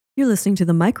You're listening to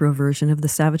the micro version of the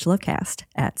Savage Lovecast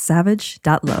at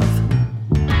savage.love.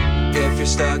 If you're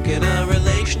stuck in a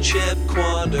relationship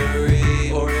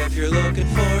quandary, or if you're looking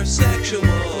for sexual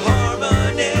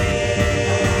harmony,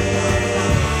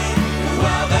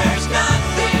 well, there's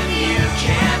nothing you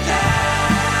can't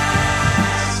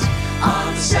ask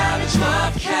on the Savage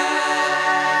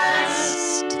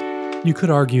Lovecast. You could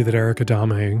argue that Eric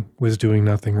Adame was doing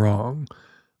nothing wrong.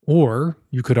 Or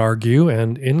you could argue,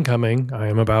 and incoming, I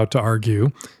am about to argue,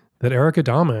 that Eric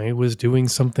Adame was doing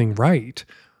something right.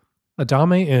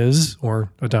 Adame is,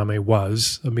 or Adame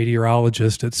was, a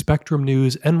meteorologist at Spectrum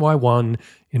News NY1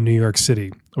 in New York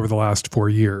City over the last 4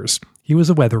 years. He was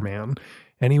a weatherman,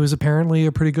 and he was apparently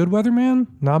a pretty good weatherman,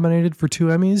 nominated for 2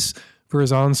 Emmys for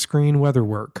his on-screen weather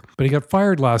work. But he got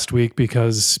fired last week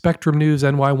because Spectrum News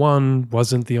NY1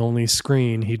 wasn't the only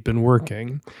screen he'd been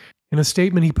working. In a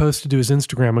statement he posted to his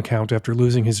Instagram account after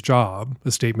losing his job,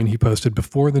 a statement he posted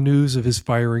before the news of his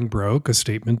firing broke, a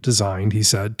statement designed, he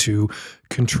said, to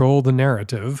control the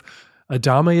narrative,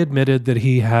 Adame admitted that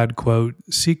he had, quote,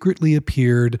 secretly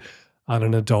appeared on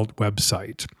an adult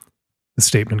website. The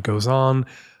statement goes on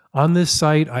this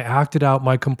site, I acted out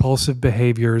my compulsive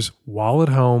behaviors while at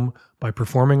home by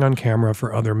performing on camera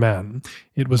for other men.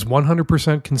 It was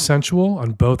 100% consensual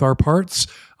on both our parts.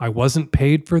 I wasn't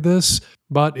paid for this,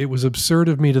 but it was absurd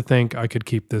of me to think I could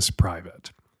keep this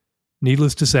private.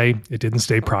 Needless to say, it didn't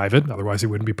stay private, otherwise he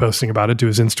wouldn't be posting about it to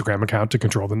his Instagram account to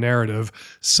control the narrative.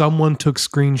 Someone took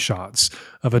screenshots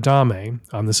of Adame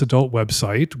on this adult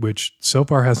website, which so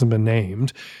far hasn't been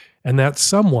named, and that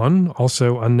someone,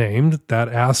 also unnamed, that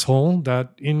asshole,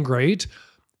 that ingrate,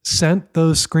 sent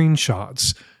those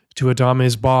screenshots to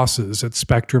Adame's bosses at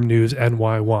Spectrum News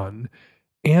NY1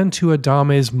 and to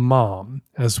Adame's mom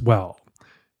as well.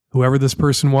 Whoever this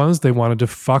person was, they wanted to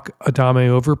fuck Adame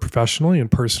over professionally and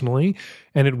personally,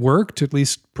 and it worked, at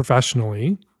least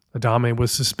professionally. Adame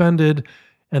was suspended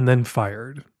and then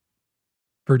fired.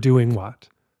 For doing what?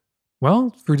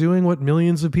 Well, for doing what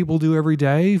millions of people do every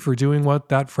day, for doing what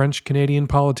that French-Canadian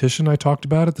politician I talked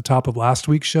about at the top of last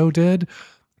week's show did,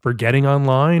 for getting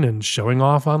online and showing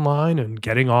off online and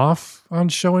getting off on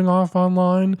showing off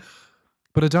online.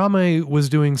 But Adame was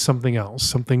doing something else,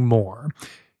 something more.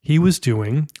 He was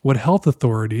doing what health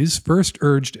authorities first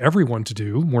urged everyone to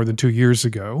do more than 2 years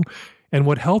ago, and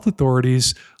what health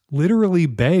authorities literally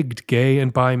begged gay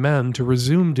and bi men to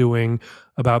resume doing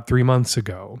about 3 months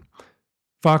ago.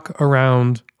 Fuck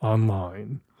around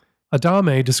online.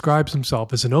 Adame describes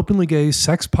himself as an openly gay,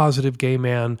 sex-positive gay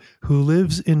man who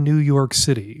lives in New York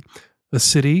City, a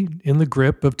city in the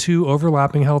grip of 2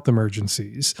 overlapping health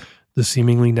emergencies, the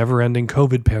seemingly never-ending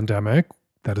COVID pandemic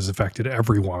that has affected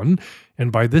everyone,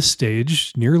 and by this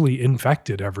stage, nearly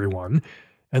infected everyone,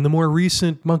 and the more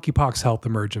recent monkeypox health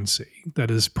emergency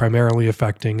that is primarily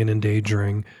affecting and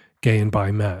endangering gay and bi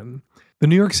men. The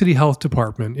New York City Health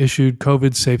Department issued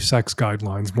COVID-safe sex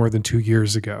guidelines more than 2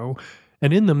 years ago,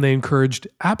 and in them they encouraged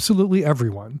absolutely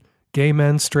everyone, gay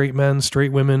men, straight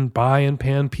women, bi and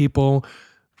pan people,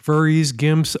 furries,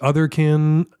 gimps,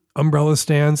 otherkin, umbrella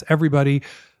stands, everybody,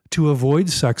 to avoid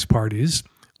sex parties,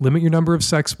 limit your number of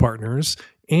sex partners,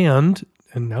 and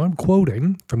now I'm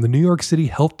quoting from the New York City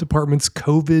Health Department's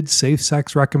COVID safe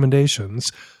sex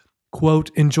recommendations,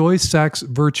 quote, enjoy sex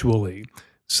virtually,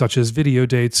 such as video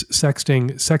dates,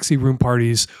 sexting, sexy room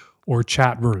parties, or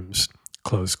chat rooms,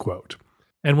 close quote.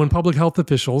 And when public health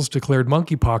officials declared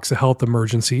monkeypox a health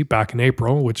emergency back in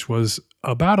April, which was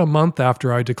about a month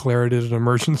after I declared it an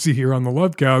emergency here on the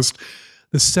Lovecast,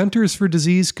 the Centers for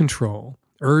Disease Control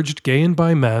urged gay and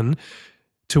bi men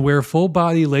to wear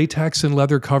full-body latex and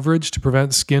leather coverage to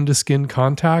prevent skin-to-skin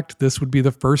contact. This would be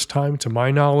the first time, to my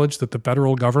knowledge, that the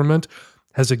federal government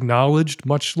has acknowledged,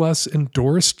 much less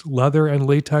endorsed, leather and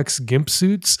latex gimp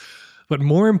suits. But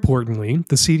more importantly,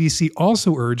 the CDC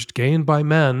also urged gay and bi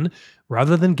men,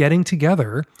 rather than getting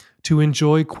together, to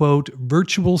enjoy, quote,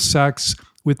 virtual sex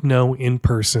with no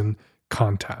in-person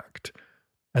contact.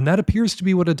 And that appears to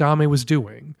be what Adame was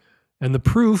doing. And the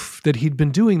proof that he'd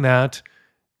been doing that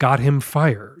got him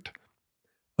fired.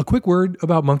 A quick word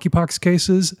about monkeypox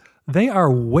cases. They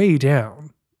are way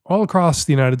down all across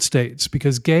the United States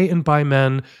because gay and bi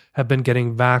men have been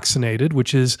getting vaccinated,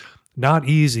 which is not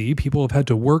easy. People have had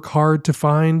to work hard to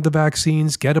find the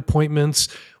vaccines, get appointments,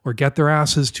 or get their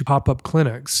asses to pop-up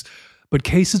clinics. But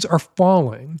cases are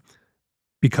falling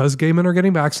because gay men are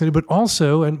getting vaccinated, but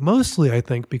also, and mostly I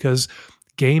think, because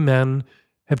gay men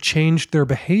have changed their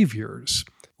behaviors,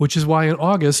 which is why in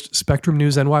August, Spectrum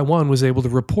News NY1 was able to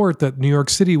report that New York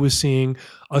City was seeing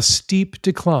a steep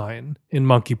decline in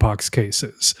monkeypox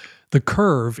cases. The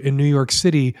curve in New York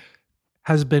City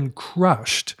has been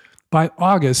crushed By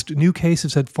August, new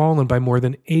cases had fallen by more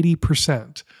than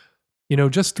 80%.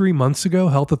 Just 3 months ago,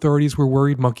 health authorities were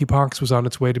worried monkeypox was on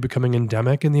its way to becoming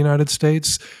endemic in the United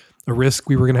States, a risk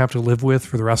we were going to have to live with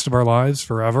for the rest of our lives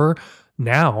forever.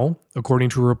 Now, according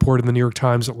to a report in the New York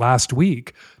Times last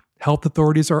week, health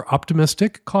authorities are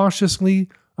optimistic, cautiously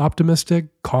optimistic,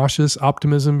 cautious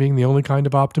optimism being the only kind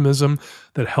of optimism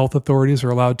that health authorities are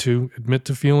allowed to admit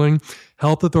to feeling.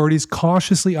 Health authorities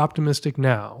cautiously optimistic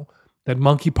now that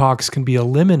monkeypox can be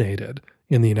eliminated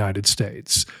in the United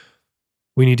States.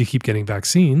 We need to keep getting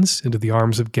vaccines into the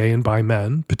arms of gay and bi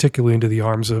men, particularly into the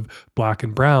arms of black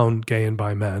and brown gay and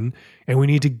bi men. And we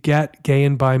need to get gay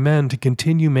and bi men to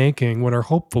continue making what are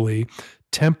hopefully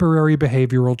temporary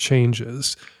behavioral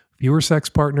changes. Fewer sex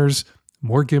partners,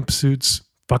 more gimp suits,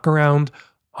 fuck around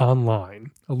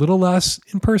online. A little less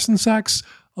in-person sex,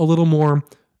 a little more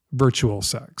virtual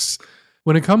sex.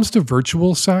 When it comes to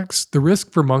virtual sex, the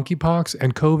risk for monkeypox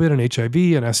and COVID and HIV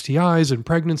and STIs and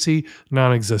pregnancy,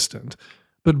 non-existent.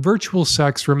 But virtual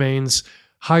sex remains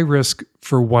high risk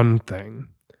for one thing: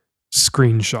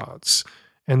 screenshots.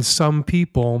 And some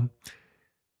people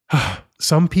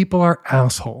are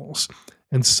assholes.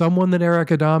 And someone that Eric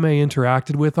Adame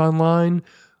interacted with online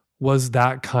was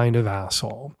that kind of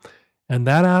asshole. And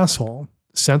that asshole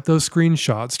sent those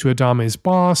screenshots to Adame's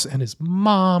boss and his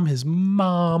mom.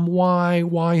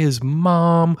 Why his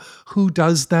mom? Who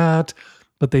does that?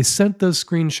 But they sent those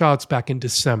screenshots back in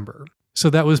December. So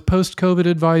that was post-COVID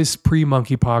advice,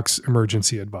 pre-monkeypox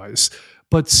emergency advice.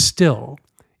 But still,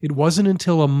 it wasn't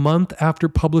until a month after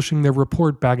publishing their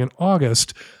report back in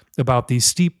August about the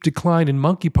steep decline in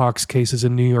monkeypox cases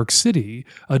in New York City,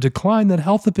 a decline that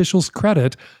health officials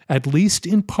credit, at least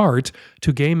in part,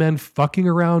 to gay men fucking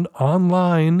around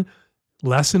online,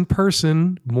 less in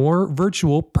person, more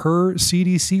virtual per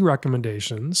CDC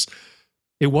recommendations.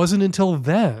 It wasn't until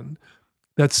then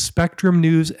that Spectrum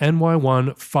News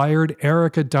NY1 fired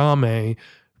Eric Adame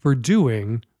for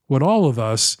doing what all of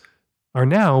us are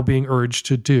now being urged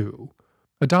to do.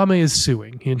 Adame is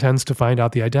suing. He intends to find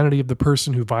out the identity of the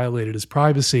person who violated his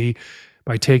privacy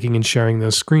by taking and sharing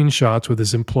those screenshots with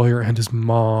his employer and his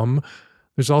mom.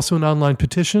 There's also an online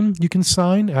petition you can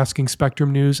sign asking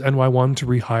Spectrum News NY1 to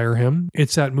rehire him.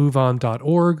 It's at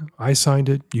moveon.org. I signed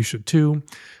it. You should too.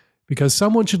 Because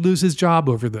someone should lose his job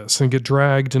over this and get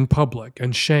dragged in public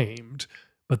and shamed.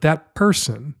 But that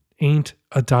person ain't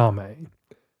Adame.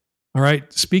 All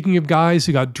right, speaking of guys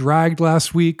who got dragged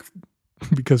last week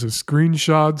because of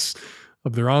screenshots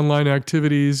of their online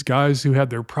activities, guys who had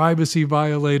their privacy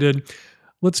violated,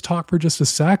 let's talk for just a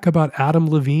sec about Adam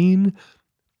Levine.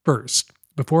 First,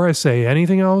 before I say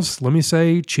anything else, let me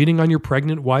say cheating on your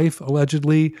pregnant wife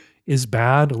allegedly is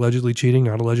bad. Allegedly cheating,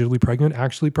 not allegedly pregnant,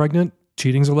 actually pregnant.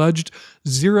 Cheating's alleged.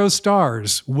 0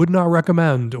 stars. Would not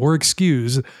recommend or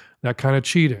excuse that kind of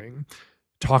cheating.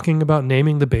 Talking about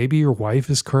naming the baby your wife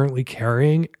is currently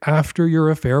carrying after your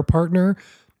affair partner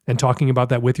and talking about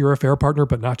that with your affair partner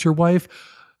but not your wife,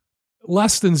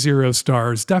 less than 0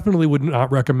 stars. Definitely would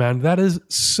not recommend. That is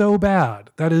so bad.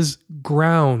 That is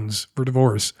grounds for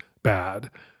divorce bad.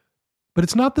 But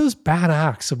it's not those bad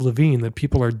acts of Levine that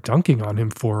people are dunking on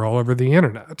him for all over the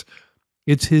internet.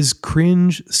 It's his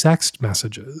cringe sext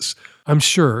messages. I'm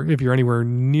sure if you're anywhere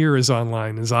near as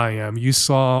online as I am, you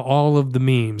saw all of the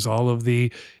memes, all of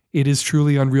the "it is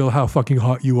truly unreal how fucking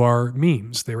hot you are"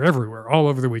 memes. They were everywhere, all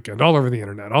over the weekend, all over the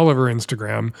internet, all over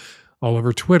Instagram, all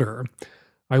over Twitter.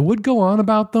 I would go on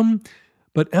about them,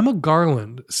 but Emma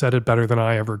Garland said it better than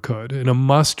I ever could in a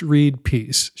must-read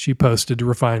piece she posted to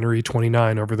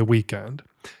Refinery29 over the weekend.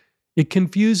 It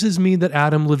confuses me that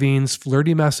Adam Levine's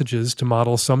flirty messages to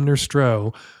model Sumner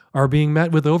Stroh are being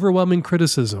met with overwhelming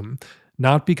criticism,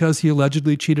 not because he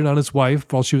allegedly cheated on his wife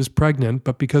while she was pregnant,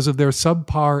 but because of their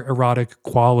subpar erotic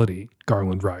quality,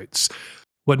 Garland writes.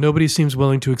 What nobody seems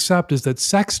willing to accept is that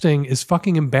sexting is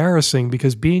fucking embarrassing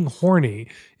because being horny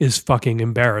is fucking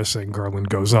embarrassing, Garland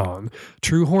goes on.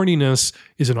 True horniness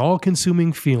is an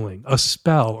all-consuming feeling, a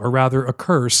spell, or rather a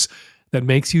curse, that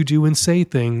makes you do and say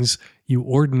things you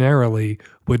ordinarily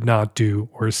would not do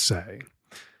or say.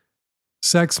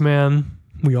 Sex, man,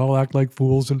 we all act like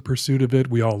fools in pursuit of it.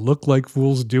 We all look like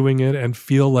fools doing it and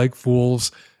feel like fools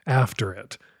after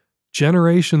it.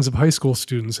 Generations of high school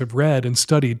students have read and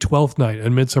studied Twelfth Night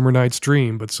and Midsummer Night's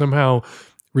Dream, but somehow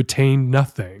retained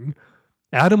nothing.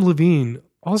 Adam Levine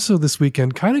also this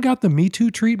weekend kind of got the Me Too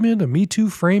treatment, a Me Too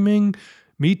framing,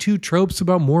 Me Too tropes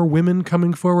about more women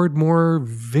coming forward, more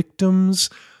victims,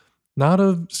 not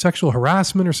of sexual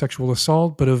harassment or sexual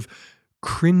assault, but of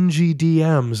cringy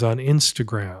DMs on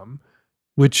Instagram,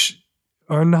 which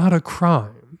are not a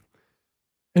crime.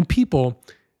 And people,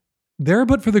 there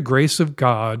but for the grace of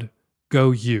God, go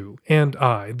you and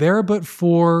I. There but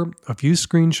for a few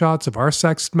screenshots of our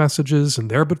sext messages,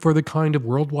 and there but for the kind of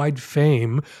worldwide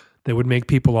fame that would make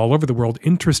people all over the world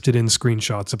interested in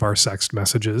screenshots of our sext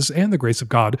messages, and the grace of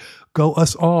God, go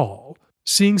us all.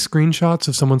 Seeing screenshots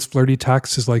of someone's flirty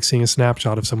text is like seeing a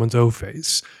snapshot of someone's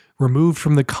O-face. Removed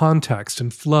from the context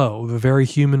and flow of a very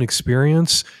human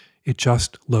experience, it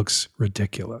just looks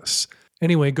ridiculous.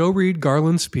 Anyway, go read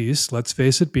Garland's piece, Let's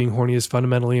Face It, Being Horny is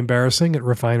Fundamentally Embarrassing, at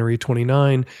Refinery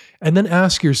 29, and then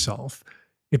ask yourself,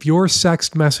 if your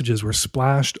sext messages were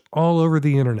splashed all over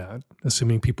the internet,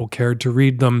 assuming people cared to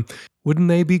read them, wouldn't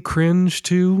they be cringe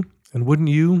too? And wouldn't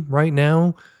you, right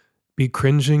now, be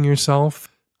cringing yourself?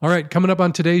 All right, coming up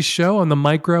on today's show, on the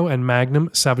Micro and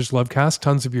Magnum Savage Lovecast,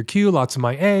 tons of your Q, lots of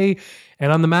my A.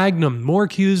 And on the Magnum, more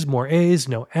Qs, more As,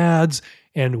 no ads.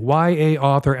 And YA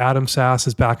author Adam Sass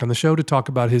is back on the show to talk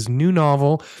about his new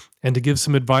novel and to give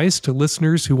some advice to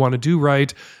listeners who want to do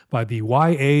right by the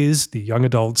YAs, the young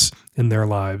adults in their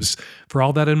lives. For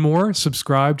all that and more,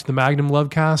 subscribe to the Magnum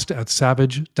Lovecast at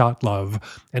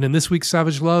savage.love. And in this week's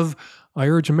Savage Love, I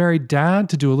urge a married dad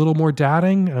to do a little more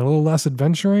dadding and a little less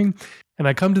adventuring. And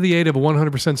I come to the aid of a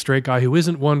 100% straight guy who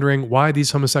isn't wondering why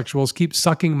these homosexuals keep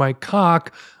sucking my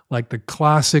cock, like the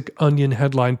classic Onion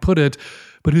headline put it,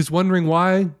 but who's wondering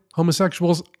why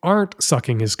homosexuals aren't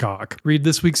sucking his cock. Read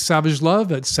this week's Savage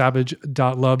Love at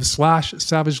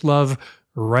savage.love/Savage Love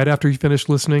right after you finish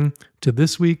listening to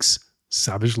this week's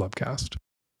Savage Lovecast.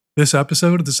 This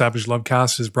episode of the Savage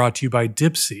Lovecast is brought to you by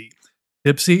Dipsea.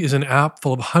 Dipsea is an app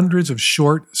full of hundreds of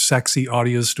short, sexy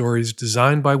audio stories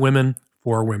designed by women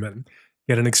for women.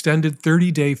 Get an extended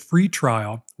 30-day free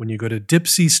trial when you go to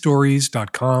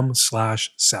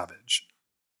dipseastories.com/savage.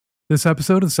 This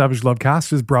episode of the Savage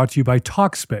Lovecast is brought to you by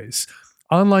Talkspace,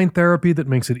 online therapy that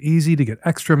makes it easy to get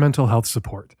extra mental health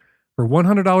support. For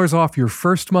 $100 off your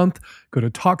first month, go to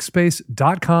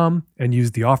Talkspace.com and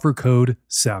use the offer code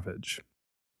SAVAGE.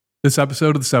 This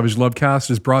episode of the Savage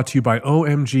Lovecast is brought to you by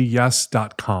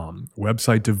OMGYes.com, a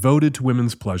website devoted to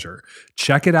women's pleasure.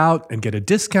 Check it out and get a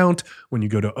discount when you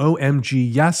go to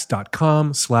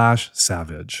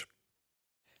OMGYes.com/savage.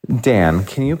 Dan,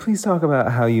 can you please talk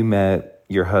about how you met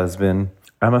your husband?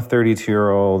 I'm a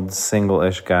 32-year-old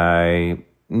single-ish guy.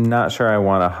 Not sure I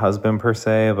want a husband per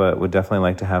se, but would definitely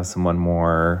like to have someone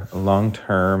more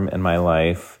long-term in my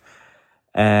life.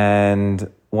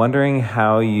 And wondering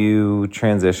how you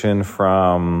transition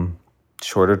from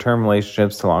shorter-term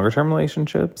relationships to longer-term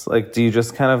relationships. Like, do you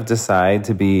just kind of decide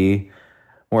to be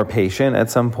more patient at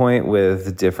some point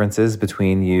with differences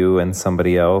between you and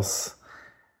somebody else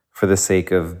for the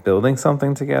sake of building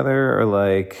something together? Or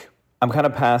like, I'm kind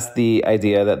of past the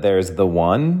idea that there's the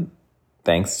one,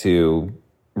 thanks to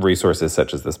resources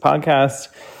such as this podcast,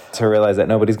 to realize that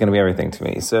nobody's going to be everything to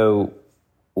me. So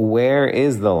where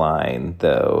is the line,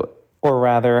 though? Or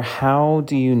rather, how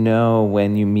do you know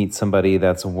when you meet somebody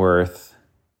that's worth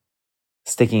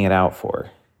sticking it out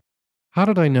for? How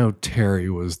did I know Terry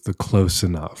was the close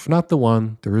enough? Not the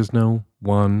one. There is no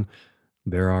one.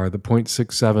 There are the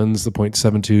 0.67s, the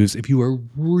 0.72s. If you are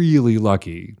really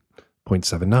lucky,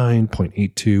 0.79,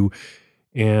 0.82,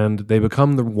 and they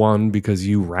become the one because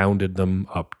you rounded them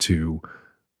up to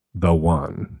the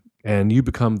one. And you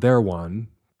become their one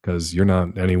because you're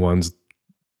not anyone's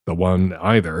the one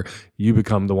either. You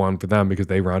become the one for them because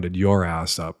they rounded your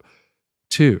ass up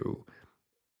too.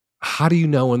 How do you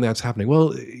know when that's happening?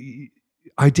 Well,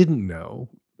 I didn't know.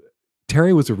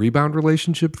 Terry was a rebound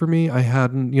relationship for me.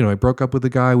 I broke up with a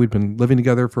guy. We'd been living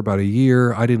together for about a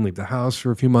year. I didn't leave the house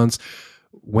for a few months.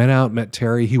 Went out, met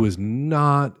Terry. He was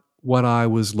not what I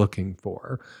was looking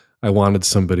for. I wanted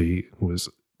somebody who was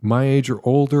my age or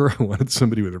older. I wanted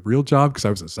somebody with a real job because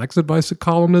I was a sex advice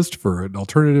columnist for an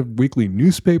alternative weekly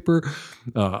newspaper.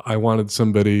 I wanted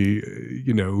somebody,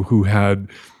 who had,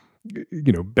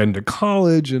 been to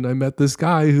college. And I met this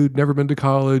guy who'd never been to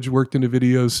college, worked in a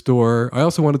video store. I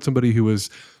also wanted somebody who was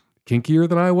kinkier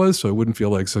than I was, so I wouldn't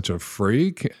feel like such a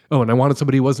freak. Oh, and I wanted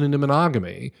somebody who wasn't into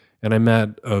monogamy. And I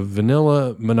met a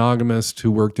vanilla monogamist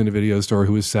who worked in a video store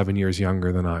who was 7 years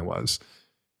younger than I was.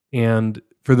 And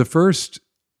for the first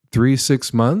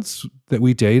 3-6 months that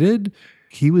we dated,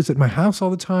 he was at my house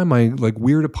all the time. My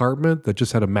weird apartment that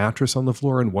just had a mattress on the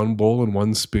floor and one bowl and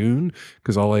one spoon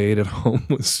because all I ate at home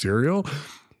was cereal.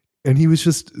 And he was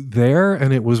just there,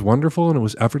 and it was wonderful, and it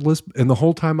was effortless. And the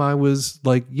whole time I was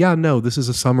like, yeah, no, this is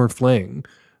a summer fling.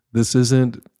 This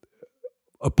isn't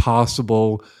a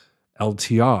possible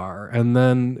LTR. And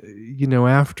then,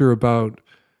 after about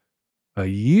a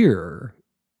year,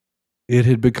 it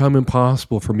had become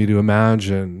impossible for me to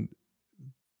imagine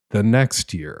the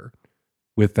next year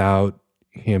without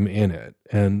him in it.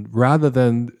 And rather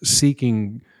than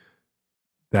seeking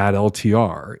that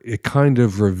LTR, it kind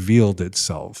of revealed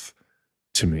itself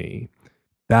to me.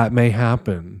 That may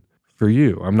happen for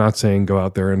you. I'm not saying go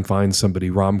out there and find somebody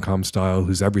rom-com style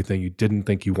who's everything you didn't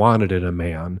think you wanted in a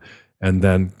man. And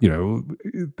then,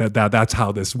 that's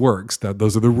how this works. That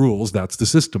those are the rules. That's the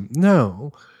system.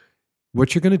 No.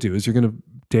 What you're going to do is you're going to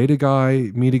date a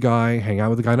guy, meet a guy, hang out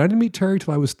with a guy. And I didn't meet Terry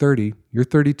till I was 30. You're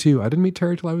 32. I didn't meet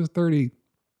Terry till I was 30.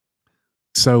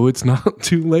 So it's not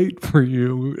too late for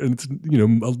you. And it's,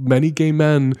 many gay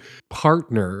men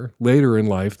partner later in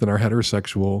life than our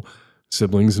heterosexual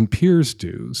siblings and peers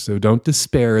do. So don't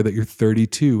despair that you're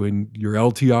 32 and your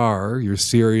LTR, your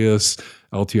serious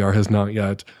LTR has not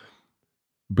yet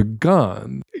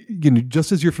begun.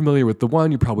 Just as you're familiar with the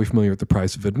one, you're probably familiar with the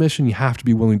price of admission. You have to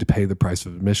be willing to pay the price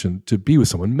of admission to be with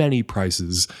someone, many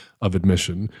prices of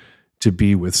admission to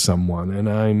be with someone. And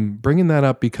I'm bringing that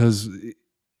up because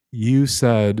you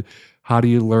said, how do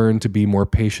you learn to be more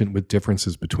patient with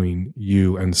differences between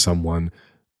you and someone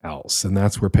else? And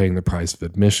that's where paying the price of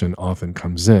admission often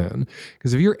comes in.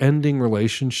 Because if you're ending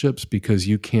relationships because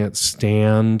you can't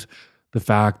stand the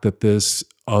fact that this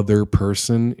other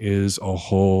person is a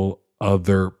whole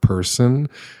other person,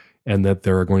 and that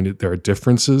there are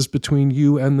differences between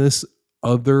you and this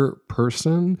other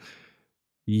person,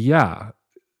 yeah,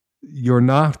 you're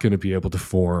not going to be able to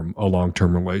form a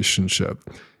long-term relationship.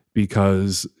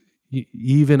 Because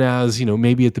even as,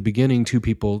 maybe at the beginning, two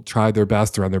people try their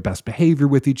best, they're on their best behavior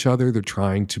with each other, they're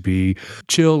trying to be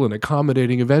chill and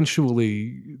accommodating,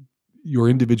 eventually your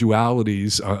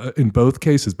individualities, in both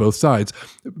cases, both sides,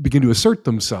 begin to assert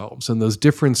themselves. And those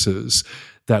differences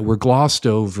that were glossed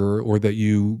over or that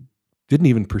you didn't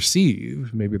even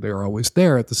perceive, maybe they're always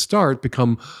there at the start,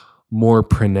 become more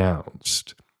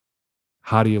pronounced.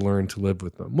 How do you learn to live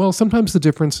with them? Well, sometimes the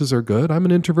differences are good. I'm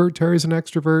an introvert. Terry's an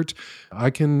extrovert. I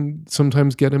can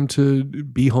sometimes get him to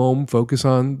be home, focus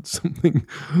on something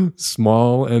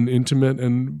small and intimate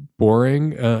and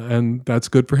boring, and that's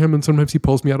good for him. And sometimes he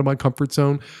pulls me out of my comfort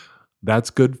zone. That's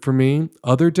good for me.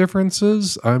 Other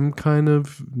differences, I'm kind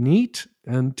of neat,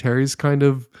 and Terry's kind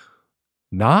of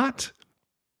not.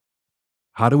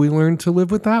 How do we learn to live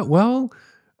with that? Well,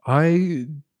 I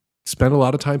spend a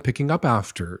lot of time picking up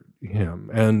after him,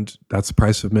 and that's the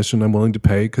price of admission I'm willing to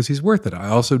pay because he's worth it. I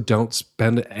also don't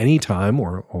spend any time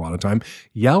or a lot of time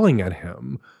yelling at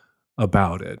him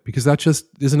about it because that just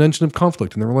is an engine of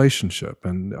conflict in the relationship.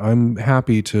 And I'm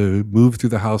happy to move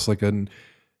through the house like an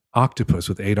octopus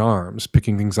with 8 arms,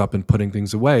 picking things up and putting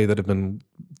things away that have been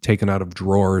taken out of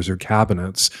drawers or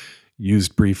cabinets,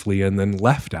 used briefly, and then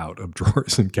left out of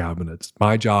drawers and cabinets.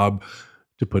 My job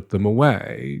to put them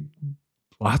away.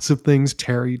 Lots of things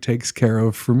Terry takes care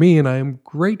of for me, and I am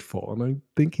grateful. And I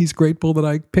think he's grateful that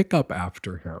I pick up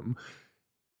after him.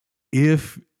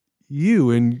 If you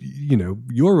and,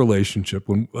 your relationship,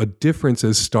 when a difference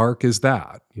as stark as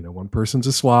that, one person's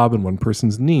a slob and one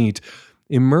person's neat,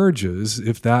 emerges,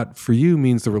 if that for you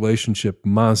means the relationship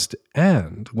must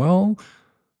end, well,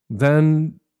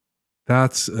 then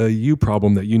that's a you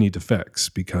problem that you need to fix,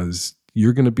 because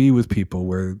you're going to be with people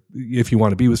where, if you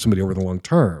want to be with somebody over the long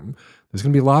term, there's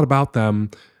going to be a lot about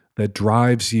them that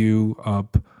drives you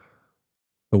up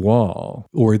the wall,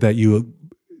 or that you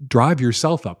drive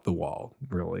yourself up the wall,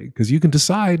 really, because you can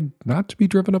decide not to be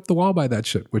driven up the wall by that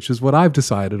shit, which is what I've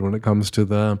decided when it comes to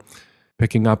the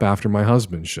picking up after my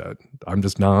husband shit. I'm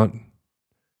just not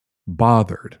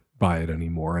bothered by it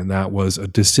anymore. And that was a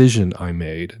decision I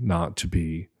made, not to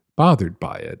be bothered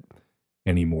by it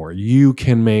anymore. You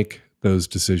can make those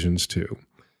decisions too.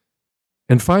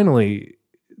 And finally,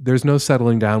 there's no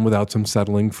settling down without some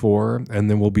settling for. And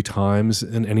there will be times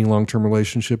in any long-term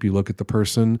relationship, you look at the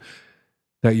person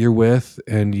that you're with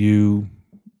and you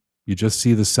just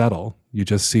see the settle. You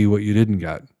just see what you didn't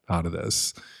get out of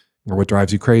this, or what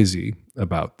drives you crazy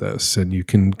about this. And you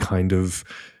can kind of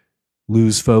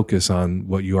lose focus on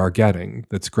what you are getting.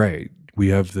 That's great. We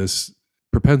have this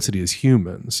propensity as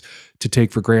humans to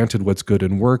take for granted what's good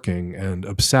and working and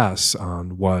obsess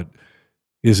on what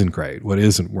isn't great, what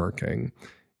isn't working.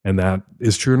 And that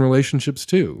is true in relationships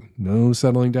too. No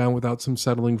settling down without some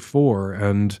settling for.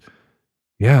 And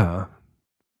yeah,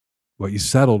 what you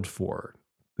settled for,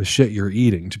 the shit you're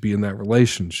eating to be in that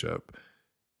relationship,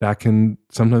 that can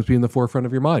sometimes be in the forefront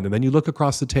of your mind. And then you look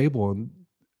across the table and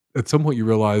at some point you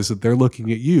realize that they're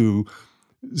looking at you,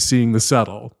 seeing the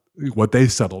settle, what they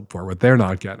settled for, what they're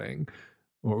not getting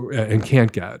and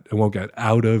can't get and won't get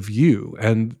out of you.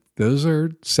 And those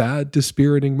are sad,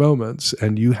 dispiriting moments.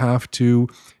 And you have to,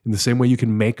 in the same way you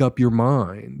can make up your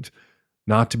mind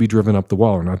not to be driven up the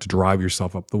wall or not to drive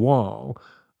yourself up the wall,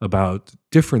 about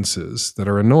differences that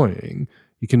are annoying,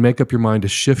 you can make up your mind to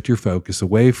shift your focus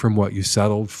away from what you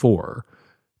settled for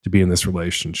to be in this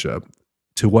relationship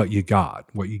to what you got,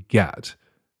 what you get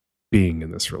being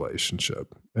in this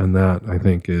relationship. And that, I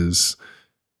think, is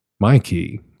my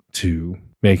key to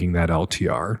making that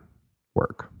LTR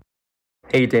work.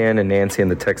 Hey, Dan and Nancy and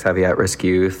the tech-savvy at-risk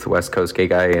youth, West Coast gay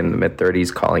guy in the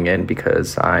mid-30s calling in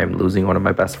because I'm losing one of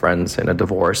my best friends in a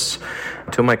divorce.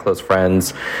 Two of my close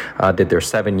friends did their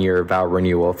 7-year vow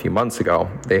renewal a few months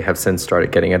ago. They have since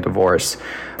started getting a divorce.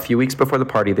 A few weeks before the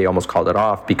party, they almost called it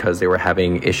off because they were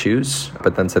having issues,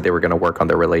 but then said they were going to work on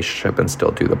their relationship and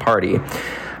still do the party.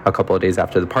 A couple of days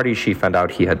after the party, she found out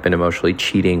he had been emotionally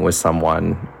cheating with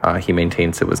someone. He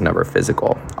maintains it was never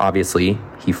physical. Obviously,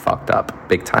 he fucked up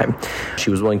big time.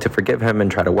 She was willing to forgive him and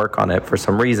try to work on it. For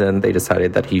some reason, they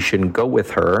decided that he shouldn't go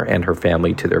with her and her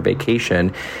family to their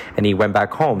vacation, and he went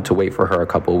back home to wait for her a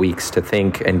couple of weeks to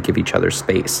think and give each other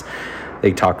space.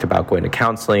 They talked about going to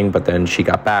counseling, but then she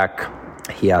got back.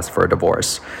 He asked for a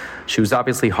divorce. She was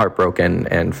obviously heartbroken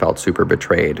and felt super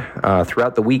betrayed.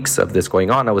 Throughout the weeks of this going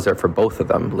on, I was there for both of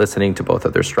them, listening to both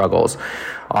of their struggles.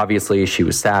 Obviously, she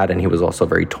was sad, and he was also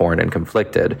very torn and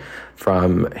conflicted.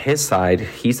 From his side,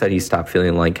 he said he stopped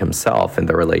feeling like himself in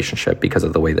the relationship because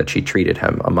of the way that she treated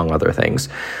him, among other things.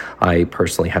 I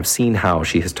personally have seen how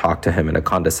she has talked to him in a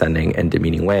condescending and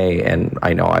demeaning way, and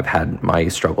I know I've had my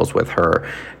struggles with her,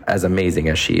 as amazing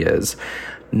as she is.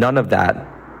 None of that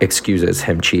excuses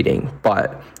him cheating,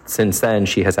 but since then,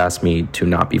 she has asked me to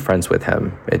not be friends with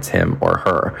him. It's him or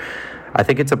her. I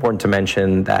think it's important to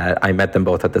mention that I met them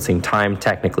both at the same time,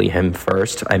 technically him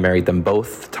first. I married them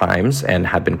both times and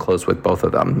have been close with both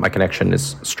of them. My connection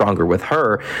is stronger with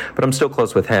her, but I'm still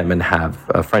close with him and have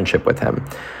a friendship with him.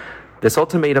 This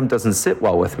ultimatum doesn't sit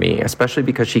well with me, especially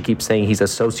because she keeps saying he's a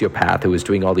sociopath who is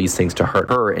doing all these things to hurt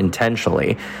her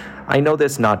intentionally. I know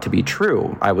this not to be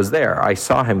true. I was there. I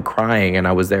saw him crying, and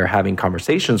I was there having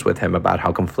conversations with him about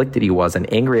how conflicted he was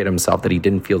and angry at himself that he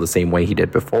didn't feel the same way he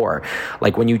did before.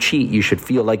 Like, when you cheat, you should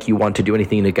feel like you want to do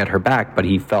anything to get her back, but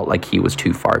he felt like he was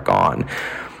too far gone.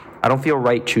 I don't feel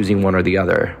right choosing one or the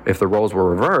other. If the roles were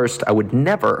reversed, I would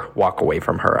never walk away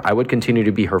from her. I would continue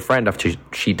to be her friend after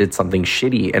she did something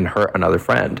shitty and hurt another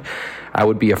friend. I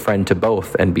would be a friend to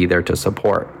both and be there to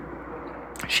support.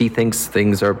 She thinks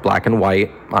things are black and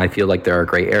white. I feel like there are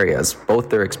gray areas.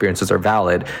 Both their experiences are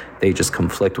valid. They just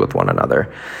conflict with one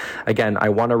another. Again, I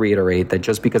want to reiterate that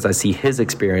just because I see his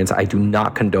experience, I do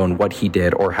not condone what he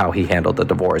did or how he handled the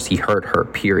divorce. He hurt her,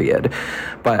 period.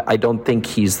 But I don't think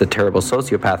he's the terrible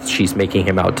sociopath she's making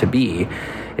him out to be.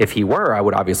 If he were, I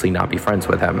would obviously not be friends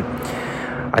with him.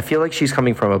 I feel like she's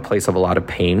coming from a place of a lot of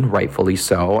pain, rightfully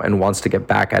so, and wants to get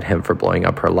back at him for blowing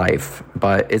up her life,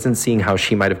 but isn't seeing how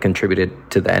she might have contributed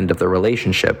to the end of the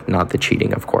relationship, not the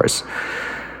cheating, of course.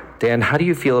 Dan, how do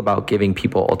you feel about giving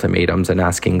people ultimatums and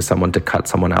asking someone to cut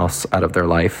someone else out of their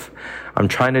life? I'm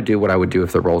trying to do what I would do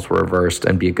if the roles were reversed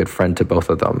and be a good friend to both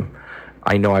of them.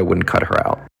 I know I wouldn't cut her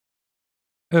out.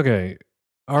 Okay,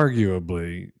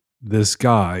 arguably, this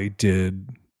guy did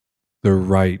the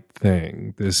right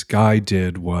thing. This guy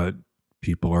did what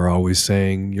people are always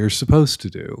saying you're supposed to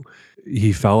do.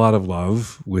 He fell out of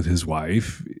love with his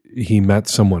wife. He met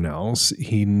someone else.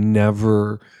 He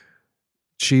never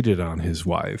cheated on his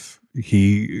wife.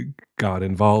 He got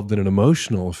involved in an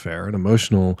emotional affair, an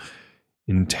emotional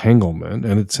entanglement,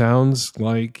 and it sounds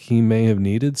like he may have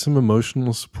needed some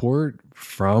emotional support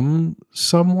from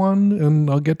someone, and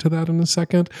I'll get to that in a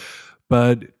second.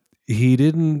 But he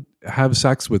didn't have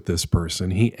sex with this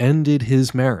person. He ended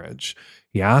his marriage.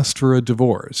 He asked for a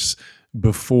divorce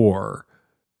before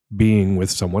being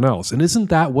with someone else. And isn't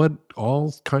that what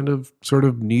all kind of sort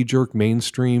of knee-jerk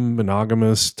mainstream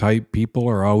monogamous type people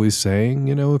are always saying?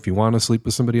 You know, if you want to sleep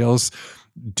with somebody else,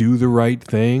 do the right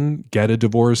thing, get a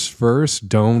divorce first.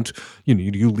 Don't,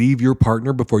 you leave your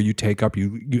partner before you take up,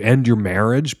 you end your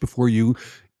marriage before you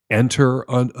enter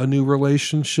a new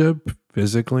relationship,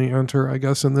 physically enter, I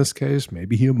guess, in this case.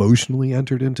 Maybe he emotionally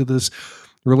entered into this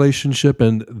relationship,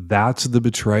 and that's the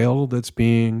betrayal that's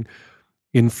being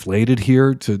inflated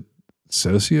here to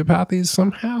sociopathy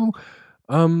somehow.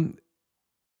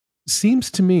 Seems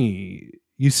to me,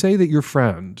 you say that your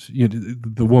friend,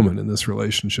 the woman in this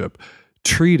relationship,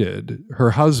 treated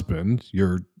her husband,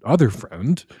 your other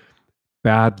friend,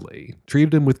 badly,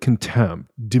 treated him with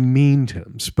contempt, demeaned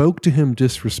him, spoke to him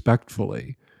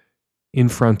disrespectfully in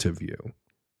front of you.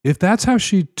 If that's how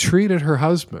she treated her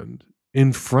husband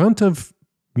in front of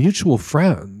mutual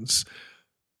friends,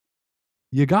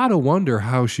 you got to wonder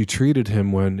how she treated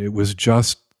him when it was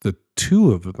just the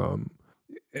two of them.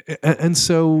 And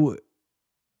so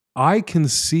I can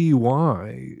see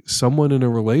why someone in a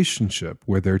relationship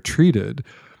where they're treated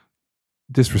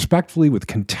disrespectfully, with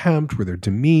contempt, where they're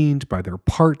demeaned by their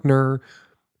partner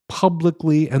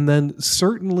publicly and then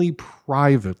certainly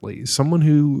privately, someone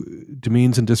who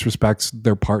demeans and disrespects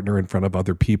their partner in front of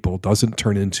other people doesn't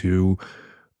turn into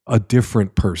a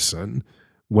different person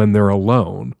when they're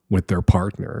alone with their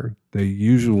partner. They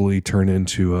usually turn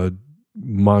into a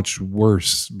much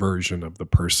worse version of the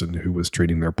person who was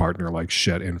treating their partner like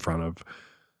shit in front of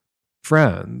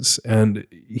friends. And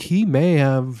he may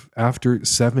have, after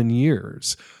 7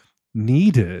 years,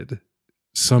 needed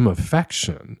some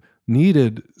affection,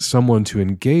 needed someone to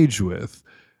engage with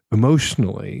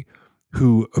emotionally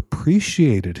who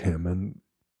appreciated him and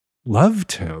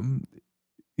loved him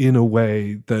in a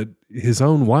way that his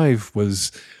own wife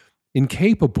was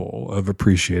incapable of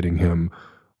appreciating him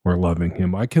or loving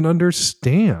him. I can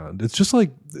understand. It's just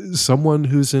like someone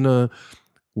who's in a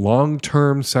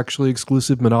long-term sexually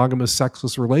exclusive monogamous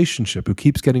sexless relationship who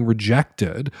keeps getting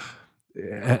rejected,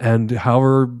 and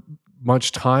however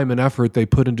much time and effort they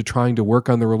put into trying to work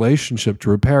on the relationship to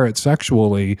repair it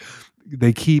sexually,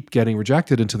 they keep getting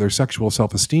rejected until their sexual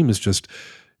self-esteem is just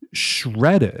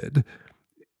shredded.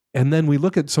 And then we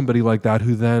look at somebody like that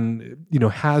who then,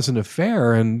 has an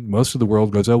affair, and most of the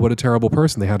world goes, oh, what a terrible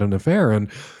person, they had an affair. And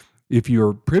if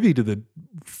you're privy to the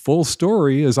full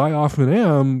story, as I often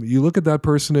am, you look at that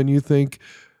person and you think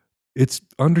it's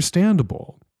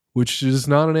understandable, which is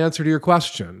not an answer to your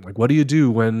question. Like, what do you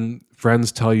do when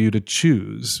friends tell you to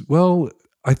choose? Well,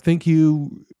 I think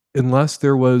unless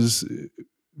there was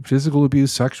physical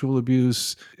abuse, sexual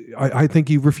abuse, I think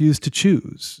you refuse to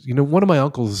choose. One of my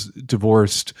uncles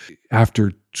divorced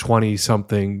after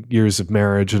 20-something years of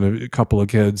marriage and a couple of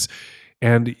kids.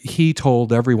 And he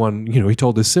told everyone, he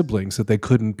told his siblings that they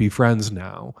couldn't be friends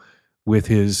now with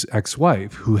his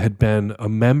ex-wife, who had been a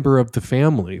member of the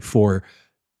family for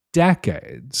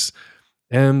decades.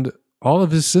 And all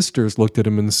of his sisters looked at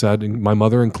him and said, and my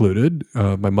mother included,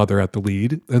 my mother at the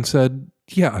lead, and said,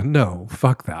 yeah, no,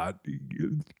 fuck that.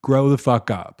 Grow the fuck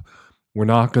up. We're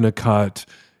not going to cut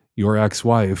your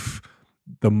ex-wife,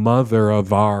 the mother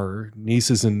of our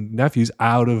nieces and nephews,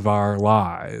 out of our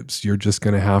lives. You're just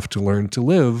going to have to learn to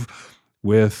live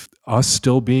with us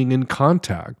still being in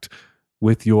contact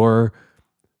with your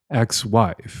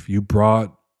ex-wife. You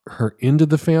brought her into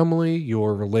the family.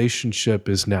 Your relationship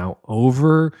is now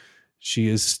over. She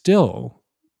is still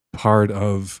part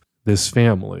of this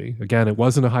family. Again, it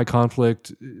wasn't a high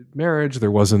conflict marriage.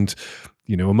 There wasn't,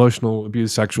 emotional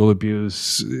abuse, sexual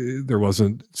abuse. There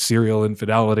wasn't serial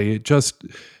infidelity. It just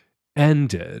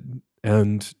ended,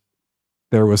 and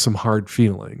there was some hard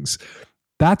feelings.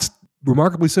 That's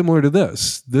remarkably similar to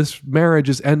this. This marriage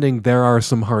is ending. There are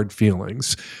some hard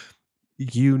feelings.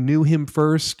 You knew him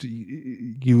first.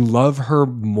 You love her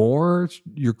more.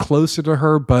 You're closer to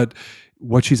her, but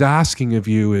what she's asking of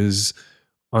you is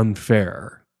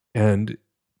unfair, and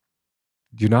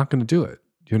you're not going to do it.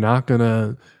 You're not going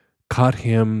to cut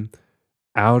him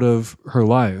out of her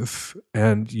life,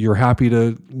 and you're happy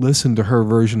to listen to her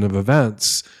version of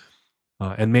events.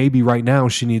 And maybe right now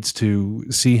she needs to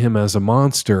see him as a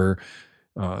monster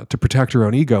to protect her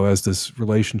own ego as this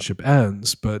relationship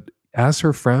ends. But as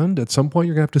her friend, at some point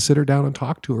you're going to have to sit her down and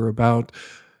talk to her about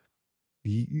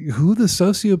who the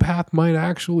sociopath might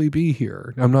actually be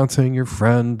here. I'm not saying your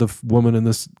friend, the woman in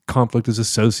this conflict, is a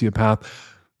sociopath,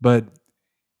 but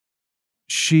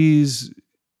she's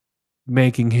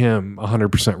making him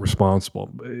 100%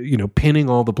 responsible, pinning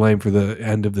all the blame for the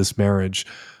end of this marriage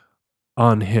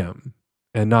on him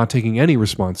and not taking any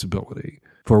responsibility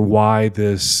for why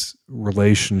this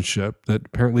relationship that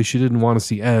apparently she didn't want to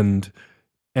see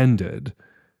ended.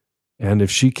 And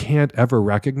if she can't ever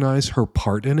recognize her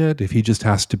part in it, if he just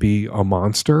has to be a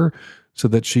monster so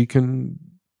that she can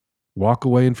walk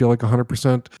away and feel like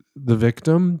 100% the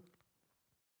victim,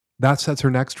 that sets her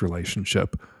next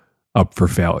relationship up for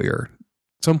failure.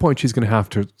 At some point, she's going to have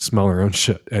to smell her own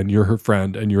shit, and you're her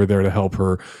friend, and you're there to help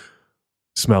her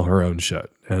smell her own shit.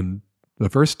 And the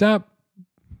first step,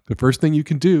 the first thing you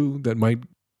can do that might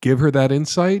give her that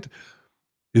insight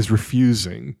is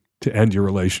refusing to end your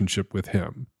relationship with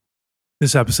him.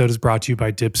 This episode is brought to you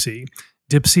by Dipsea.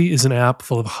 Dipsea is an app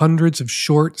full of hundreds of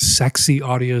short, sexy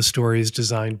audio stories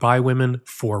designed by women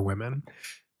for women.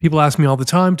 People ask me all the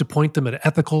time to point them at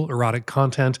ethical, erotic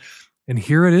content, and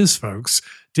here it is, folks.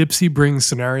 Dipsea brings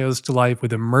scenarios to life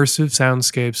with immersive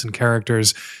soundscapes and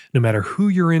characters. No matter who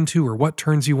you're into or what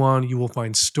turns you on, you will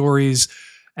find stories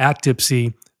at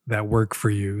Dipsea that work for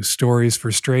you. Stories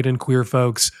for straight and queer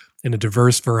folks in a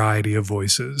diverse variety of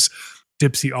voices.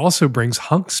 Dipsea also brings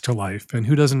hunks to life, and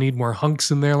who doesn't need more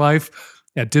hunks in their life?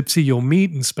 At Dipsy, you'll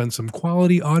meet and spend some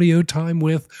quality audio time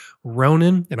with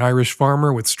Ronan, an Irish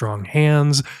farmer with strong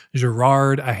hands,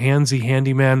 Gerard, a handsy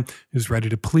handyman who's ready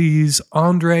to please,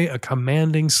 Andre, a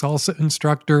commanding salsa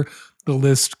instructor. The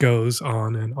list goes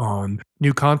on and on.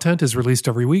 New content is released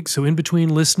every week, so in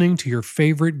between listening to your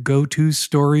favorite go-to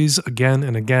stories again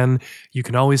and again, you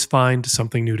can always find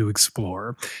something new to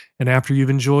explore. And after you've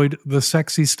enjoyed the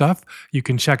sexy stuff, you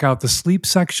can check out the sleep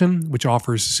section, which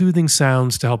offers soothing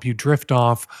sounds to help you drift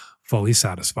off fully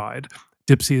satisfied.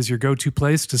 Dipsy is your go-to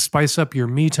place to spice up your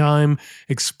me time,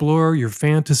 explore your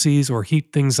fantasies, or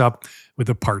heat things up with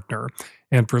a partner.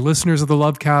 And for listeners of the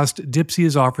Lovecast, Dipsy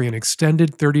is offering an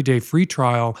extended 30-day free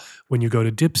trial when you go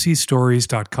to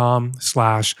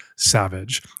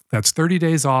dipsystories.com/savage. That's 30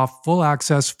 days off, full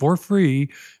access for free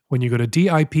when you go to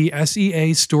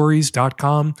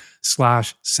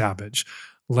dipseastories.com/savage.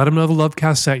 Let them know the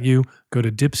Lovecast sent you. Go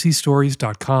to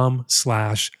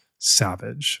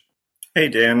dipsystories.com/savage. Hey,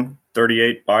 Dan,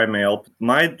 38 by mail.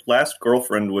 My last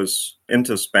girlfriend was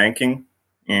into spanking,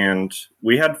 and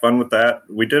we had fun with that.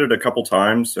 We did it a couple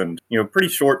times, and, pretty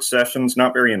short sessions,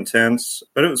 not very intense,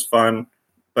 but it was fun.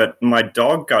 But my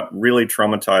dog got really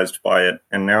traumatized by it,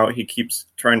 and now he keeps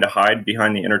trying to hide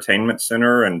behind the entertainment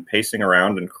center and pacing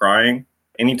around and crying.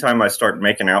 Anytime I start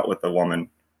making out with a woman,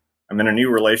 I'm in a new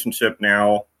relationship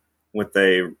now with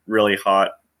a really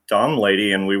hot dom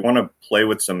lady, and we want to play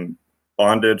with some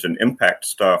bondage and impact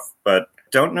stuff, but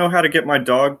don't know how to get my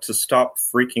dog to stop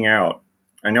freaking out.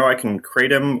 I know I can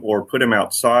crate him or put him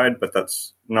outside, but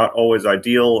that's not always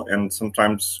ideal, and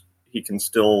sometimes he can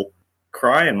still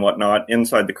cry and whatnot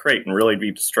inside the crate and really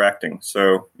be distracting.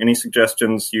 So any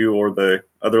suggestions you or the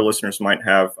other listeners might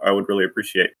have, I would really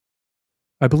appreciate.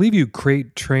 I believe you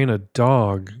crate train a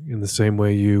dog in the same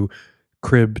way you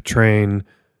crib train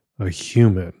a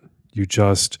human. You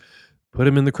just put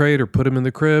him in the crate or put him in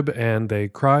the crib and they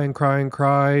cry and cry and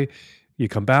cry. You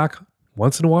come back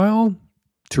once in a while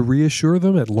to reassure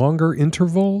them at longer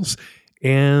intervals.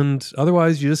 And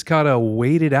otherwise, you just got to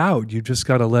wait it out. You just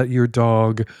got to let your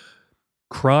dog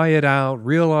cry it out,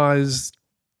 realize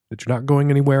that you're not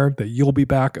going anywhere, that you'll be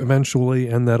back eventually,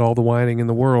 and that all the whining in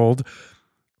the world,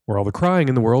 or all the crying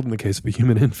in the world, in the case of a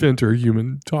human infant or a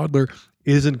human toddler,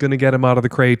 isn't going to get him out of the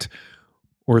crate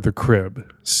or the crib.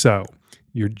 So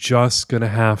you're just going to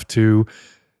have to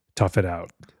tough it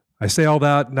out. I say all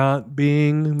that not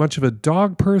being much of a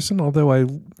dog person, although I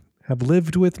have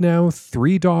lived with now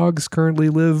 3 dogs, currently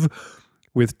live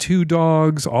with 2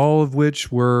 dogs, all of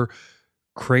which were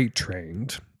crate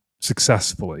trained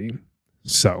successfully.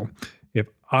 So if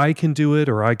I can do it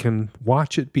or I can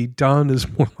watch it be done is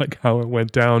more like how it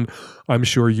went down, I'm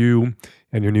sure you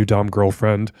and your new dom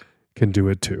girlfriend can do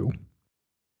it too.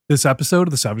 This episode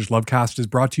of the Savage Lovecast is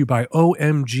brought to you by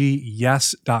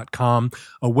OMGYes.com,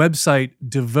 a website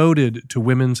devoted to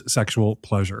women's sexual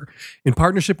pleasure. In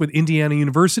partnership with Indiana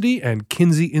University and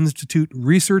Kinsey Institute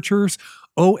researchers,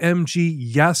 OMG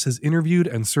Yes has interviewed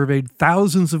and surveyed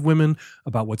thousands of women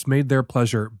about what's made their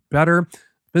pleasure better,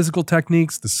 physical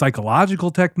techniques, the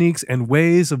psychological techniques, and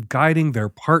ways of guiding their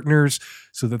partners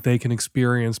so that they can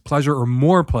experience pleasure or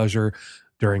more pleasure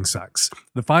during sex.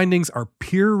 The findings are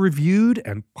peer-reviewed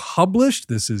and published.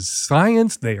 This is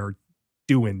science. They are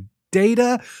doing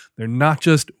data. They're not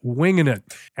just winging it.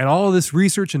 And all of this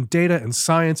research and data and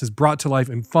science is brought to life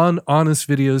in fun, honest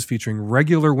videos featuring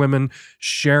regular women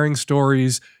sharing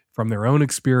stories from their own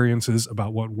experiences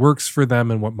about what works for them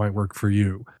and what might work for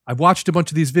you. I've watched a bunch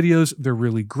of these videos. They're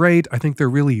really great. I think they're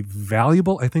really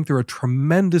valuable. I think they're a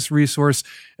tremendous resource,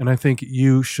 and I think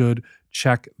you should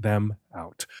check them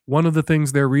out. One of the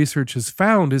things their research has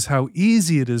found is how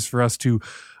easy it is for us to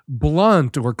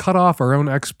blunt or cut off our own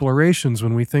explorations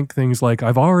when we think things like,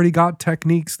 I've already got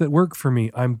techniques that work for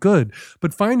me, I'm good.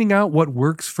 But finding out what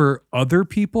works for other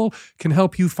people can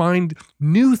help you find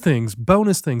new things,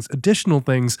 bonus things, additional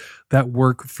things that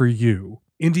work for you.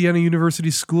 Indiana University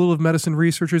School of Medicine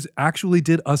researchers actually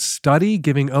did a study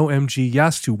giving OMG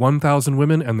Yes to 1,000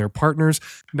 women and their partners.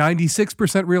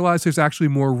 96% realized there's actually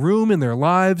more room in their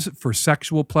lives for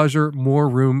sexual pleasure, more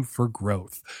room for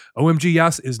growth. OMG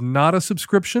Yes is not a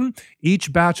subscription.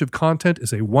 Each batch of content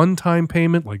is a one-time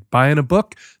payment, like buying a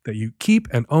book that you keep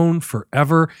and own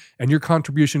forever, and your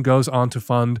contribution goes on to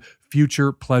fund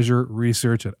future pleasure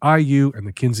research at IU and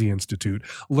the Kinsey Institute.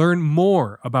 Learn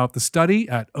more about the study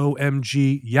at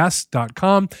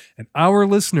omgyes.com, and our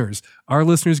listeners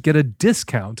get a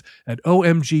discount at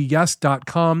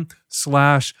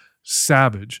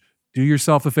omgyes.com/savage. Do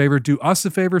yourself a favor, do us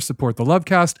a favor, support the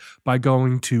Lovecast by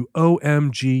going to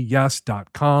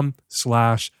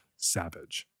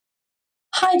omgyes.com/savage.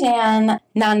 Hi, Dan.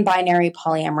 Non-binary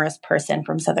polyamorous person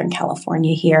from Southern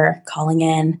California here, calling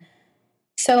in.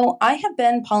 So I have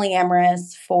been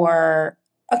polyamorous for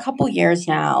a couple years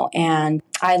now, and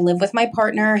I live with my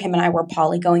partner. Him and I were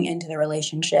poly going into the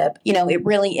relationship. You know, it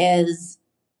really is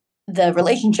the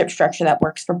relationship structure that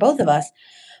works for both of us.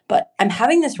 But I'm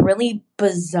having this really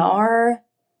bizarre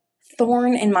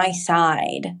thorn in my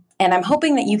side. And I'm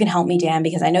hoping that you can help me, Dan,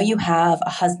 because I know you have a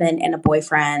husband and a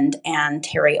boyfriend, and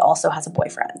Terry also has a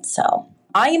boyfriend. So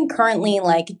I am currently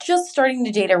just starting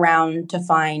to date around to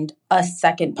find a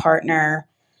second partner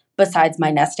besides my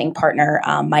nesting partner.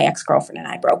 My ex-girlfriend and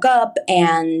I broke up,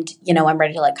 and, I'm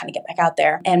ready to kind of get back out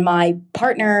there. And my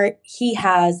partner, he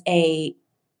has a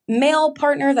male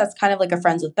partner that's kind of like a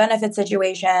friends with benefits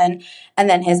situation. And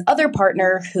then his other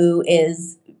partner who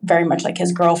is very much like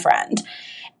his girlfriend.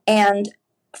 And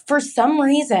for some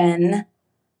reason,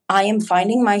 I am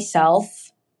finding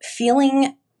myself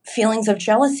feeling feelings of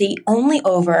jealousy only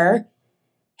over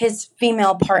his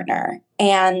female partner.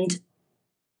 And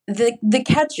the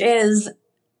catch is,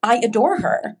 I adore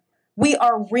her. We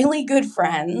are really good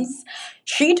friends.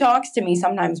 She talks to me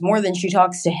sometimes more than she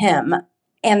talks to him.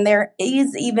 And there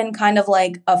is even kind of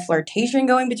like a flirtation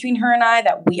going between her and I,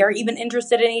 that we are even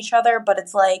interested in each other. But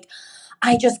it's like,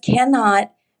 I just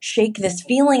cannot shake this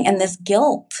feeling and this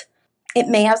guilt. It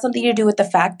may have something to do with the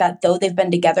fact that though they've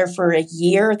been together for a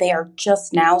year, they are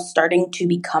just now starting to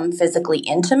become physically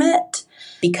intimate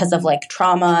because of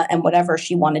trauma and whatever.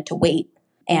 She wanted to wait.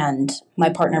 And my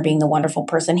partner, being the wonderful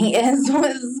person he is,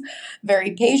 was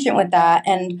very patient with that.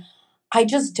 And I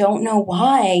just don't know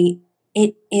why.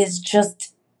 It is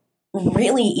just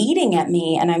really eating at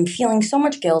me, and I'm feeling so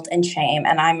much guilt and shame,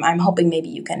 and I'm hoping maybe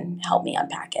you can help me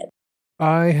unpack it.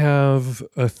 I have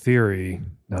a theory,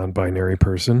 non-binary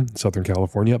person, Southern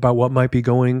California, about what might be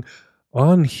going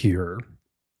on here.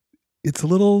 It's a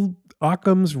little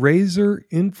Occam's razor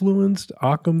influenced.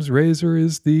 Occam's razor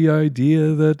is the idea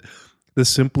that the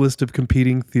simplest of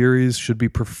competing theories should be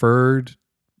preferred.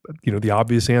 The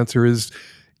obvious answer is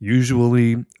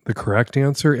usually the correct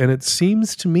answer. And it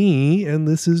seems to me, and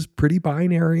this is pretty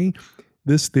binary,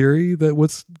 this theory that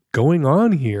what's going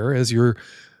on here as your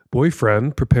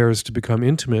boyfriend prepares to become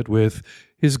intimate with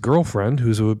his girlfriend,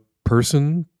 who's a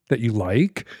person that you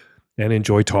like and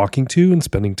enjoy talking to and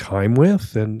spending time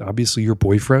with. And obviously your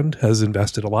boyfriend has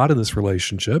invested a lot in this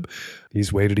relationship.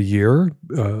 He's waited a year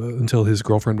until his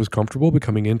girlfriend was comfortable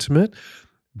becoming intimate.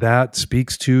 That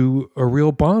speaks to a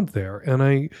real bond there. And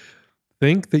I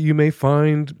think that you may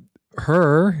find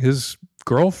her, his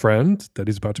girlfriend that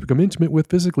he's about to become intimate with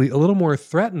physically, a little more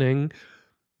threatening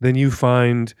than you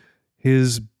find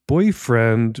his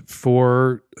boyfriend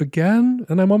for, again,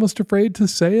 and I'm almost afraid to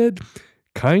say it,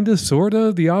 kind of, sort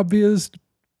of, the obvious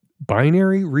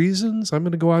binary reasons. I'm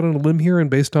going to go out on a limb here, and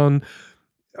based on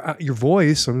your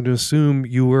voice, I'm going to assume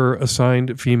you were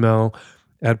assigned female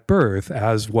at birth,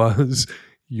 as was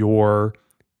your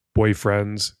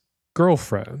boyfriend's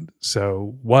girlfriend.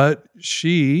 So what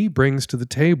she brings to the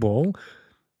table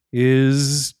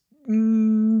is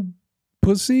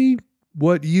pussy.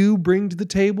 What you bring to the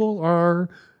table are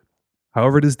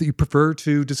however it is that you prefer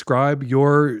to describe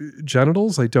your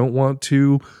genitals. I don't want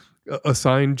to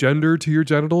assign gender to your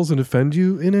genitals and offend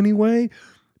you in any way.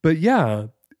 But yeah,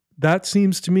 that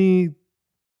seems to me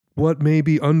what may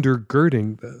be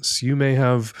undergirding this. You may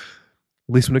have,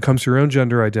 at least when it comes to your own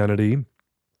gender identity,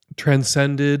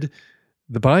 transcended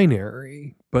the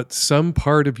binary, but some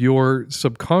part of your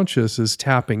subconscious is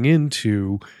tapping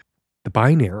into the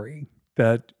binary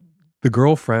that the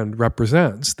girlfriend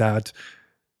represents, that,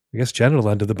 I guess, genital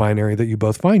end of the binary that you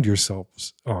both find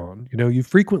yourselves on. You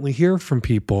frequently hear from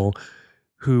people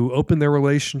who open their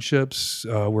relationships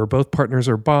where both partners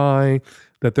are bi,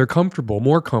 that they're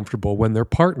more comfortable when their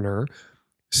partner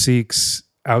seeks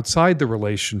outside the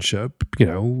relationship,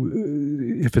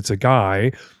 if it's a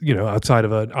guy, outside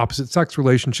of an opposite sex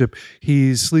relationship,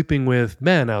 he's sleeping with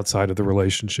men outside of the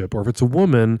relationship. Or if it's a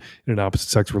woman in an opposite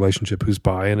sex relationship who's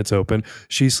bi and it's open,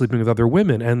 she's sleeping with other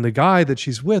women. And the guy that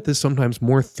she's with is sometimes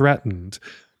more threatened,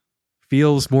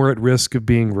 feels more at risk of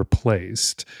being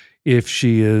replaced if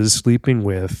she is sleeping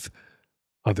with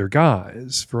other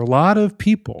guys. For a lot of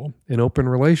people in open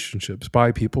relationships,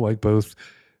 bi people like both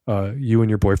you and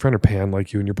your boyfriend, or pan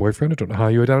like you and your boyfriend, I don't know how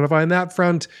you identify on that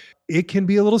front, it can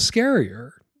be a little scarier.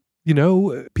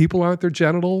 People aren't their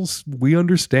genitals. We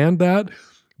understand that.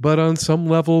 But on some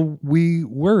level, we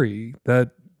worry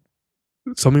that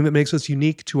something that makes us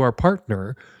unique to our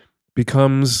partner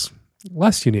becomes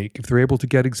less unique if they're able to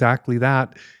get exactly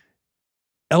that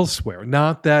elsewhere.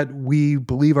 Not that we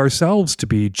believe ourselves to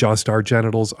be just our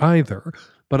genitals either,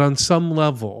 but on some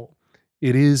level,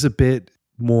 it is a bit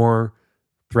more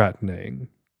threatening,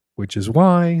 which is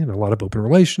why in a lot of open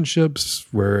relationships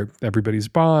where everybody's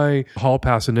bi, hall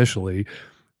pass initially,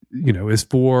 is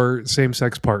for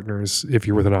same-sex partners if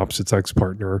you're with an opposite-sex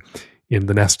partner in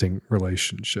the nesting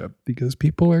relationship, because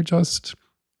people are just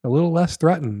a little less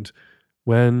threatened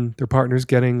when their partner's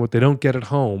getting what they don't get at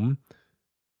home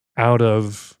out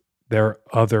of their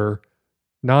other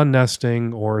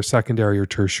non-nesting or secondary or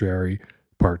tertiary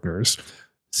partners.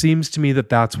 Seems to me that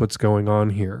that's what's going on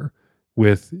here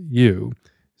with you.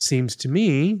 Seems to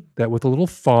me that with a little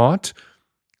thought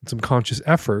and some conscious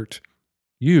effort,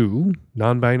 you,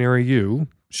 non-binary you,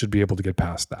 should be able to get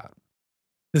past that.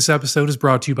 This episode is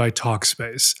brought to you by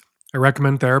Talkspace. I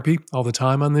recommend therapy all the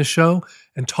time on this show,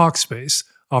 and Talkspace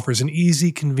offers an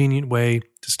easy, convenient way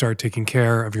to start taking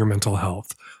care of your mental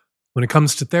health. When it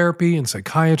comes to therapy and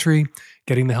psychiatry,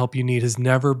 getting the help you need has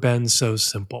never been so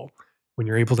simple. When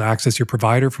you're able to access your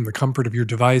provider from the comfort of your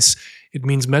device, it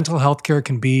means mental health care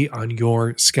can be on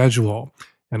your schedule,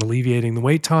 and alleviating the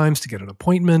wait times to get an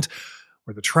appointment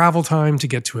or the travel time to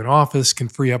get to an office can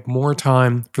free up more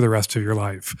time for the rest of your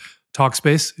life.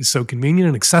 Talkspace is so convenient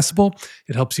and accessible,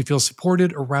 it helps you feel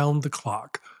supported around the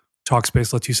clock.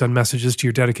 Talkspace lets you send messages to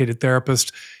your dedicated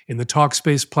therapist in the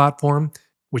Talkspace platform,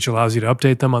 which allows you to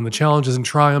update them on the challenges and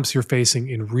triumphs you're facing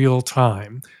in real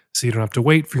time, so you don't have to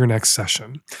wait for your next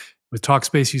session. With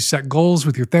Talkspace, you set goals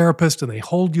with your therapist and they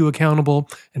hold you accountable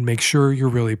and make sure you're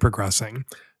really progressing.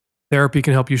 Therapy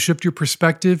can help you shift your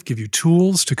perspective, give you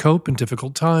tools to cope in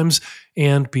difficult times,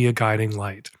 and be a guiding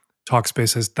light.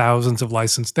 Talkspace has thousands of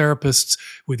licensed therapists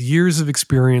with years of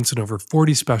experience in over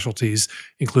 40 specialties,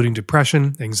 including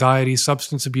depression, anxiety,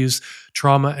 substance abuse,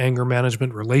 trauma, anger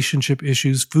management, relationship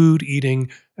issues, food, eating,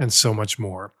 and so much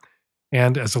more.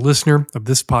 And as a listener of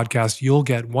this podcast, you'll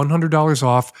get $100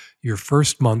 off your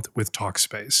first month with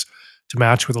Talkspace. To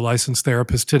match with a licensed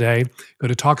therapist today, go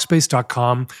to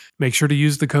Talkspace.com. Make sure to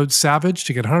use the code SAVAGE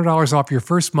to get $100 off your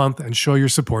first month and show your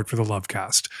support for the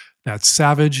Lovecast. That's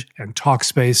Savage and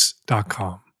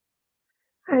Talkspace.com.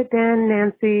 Hi, Dan,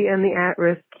 Nancy, and the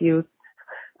at-risk youth.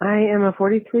 I am a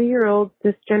 43-year-old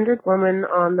cisgendered woman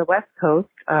on the West Coast,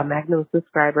 a Magnum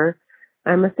subscriber.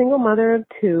 I'm a single mother of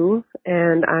two,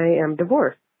 and I am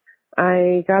divorced.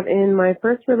 I got in my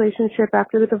first relationship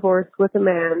after the divorce with a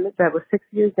man that was 6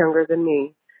 years younger than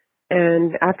me.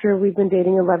 And after we've been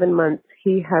dating 11 months,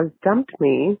 he has dumped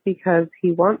me because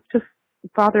he wants to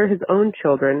father his own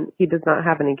children. He does not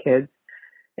have any kids.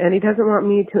 And he doesn't want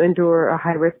me to endure a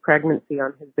high-risk pregnancy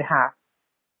on his behalf.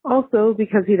 Also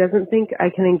because he doesn't think I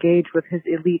can engage with his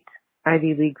elite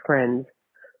Ivy League friends.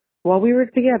 While we were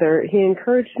together, he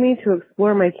encouraged me to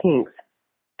explore my kinks.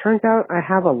 Turns out I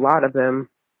have a lot of them.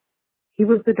 He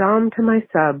was the dom to my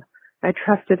sub. I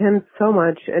trusted him so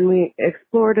much, and we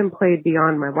explored and played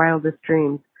beyond my wildest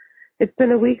dreams. It's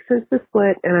been a week since the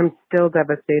split, and I'm still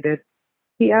devastated.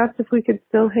 He asked if we could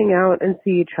still hang out and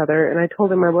see each other, and I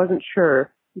told him I wasn't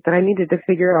sure, that I needed to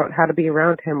figure out how to be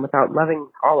around him without loving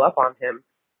all up on him.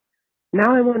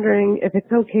 Now I'm wondering if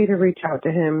it's okay to reach out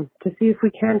to him to see if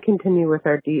we can continue with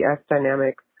our DS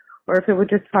dynamics, or if it would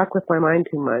just fuck with my mind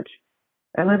too much.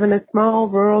 I live in a small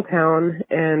rural town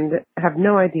and have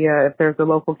no idea if there's a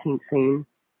local kink scene.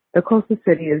 The closest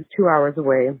city is 2 hours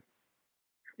away.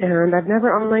 And I've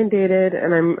never online dated,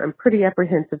 and I'm pretty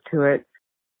apprehensive to it.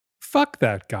 Fuck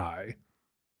that guy.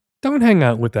 Don't hang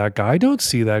out with that guy. Don't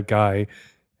see that guy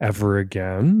ever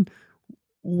again.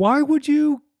 Why would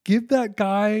you give that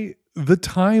guy the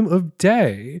time of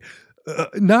day?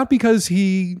 Not because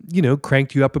he,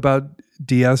 cranked you up about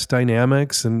DS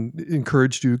dynamics and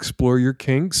encouraged you to explore your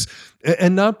kinks,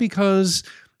 and not because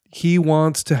he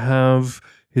wants to have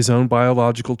his own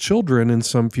biological children in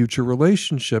some future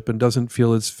relationship and doesn't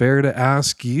feel it's fair to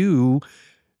ask you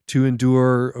to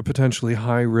endure a potentially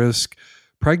high-risk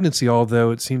pregnancy,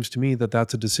 although it seems to me that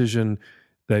that's a decision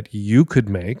that you could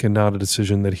make and not a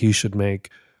decision that he should make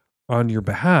on your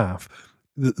behalf.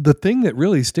 The thing that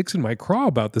really sticks in my craw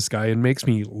about this guy and makes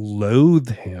me loathe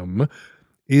him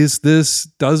is this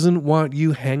doesn't want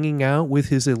you hanging out with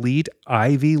his elite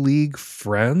Ivy League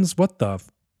friends. What the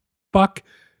fuck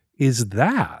is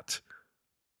that?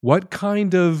 What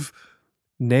kind of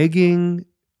nagging,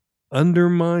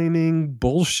 undermining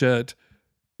bullshit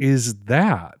is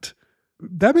that?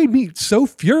 That made me so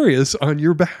furious on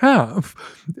your behalf.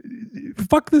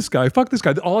 Fuck this guy. Fuck this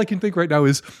guy. All I can think right now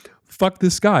is fuck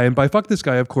this guy. And by fuck this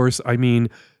guy, of course, I mean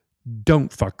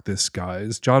don't fuck this guy.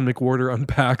 As John McWhorter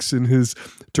unpacks in his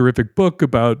terrific book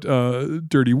about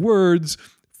dirty words,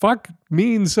 fuck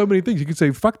means so many things. You can say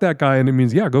fuck that guy and it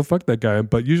means, yeah, go fuck that guy.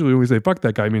 But usually when we say fuck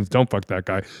that guy, it means don't fuck that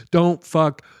guy. Don't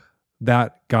fuck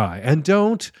that guy. And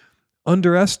don't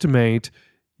underestimate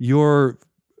your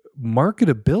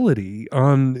marketability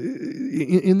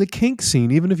in the kink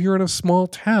scene, even if you're in a small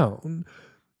town.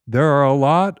 There are a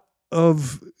lot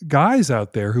of guys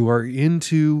out there who are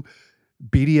into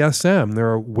BDSM. There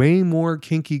are way more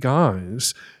kinky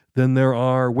guys than there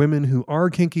are women who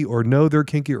are kinky or know they're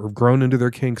kinky or have grown into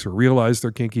their kinks or realize they're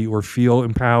kinky or feel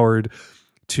empowered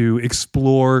to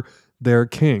explore their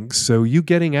kinks. So you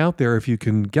getting out there, if you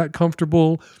can get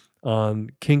comfortable on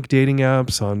kink dating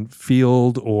apps, on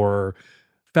Field or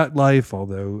FetLife,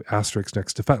 although asterisk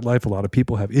next to FetLife, a lot of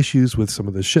people have issues with some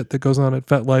of the shit that goes on at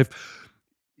FetLife,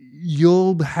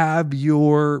 you'll have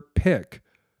your pick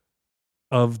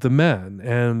of the men.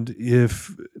 And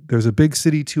if there's a big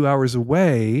city 2 hours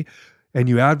away and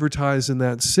you advertise in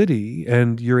that city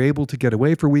and you're able to get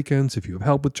away for weekends, if you have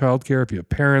help with childcare, if you have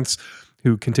parents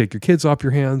who can take your kids off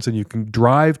your hands and you can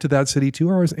drive to that city 2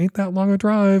 hours, ain't that long a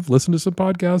drive, listen to some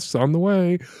podcasts on the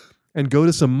way and go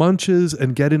to some munches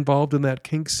and get involved in that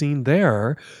kink scene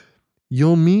there,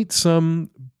 you'll meet some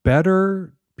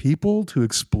better people to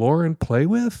explore and play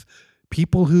with,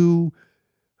 people who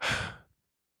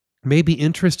may be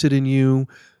interested in you,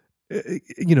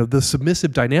 the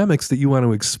submissive dynamics that you want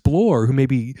to explore, who may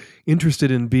be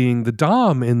interested in being the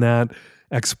dom in that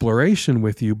exploration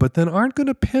with you, but then aren't going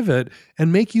to pivot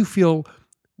and make you feel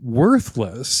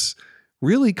worthless,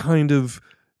 really kind of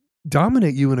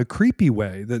dominate you in a creepy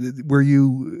way, where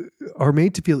you are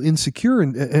made to feel insecure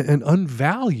and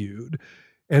unvalued.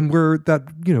 And where that,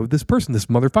 this person, this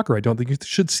motherfucker, I don't think you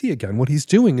should see again. What he's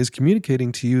doing is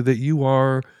communicating to you that you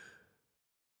are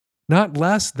not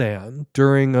less than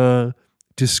during a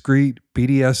discrete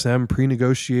BDSM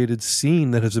pre-negotiated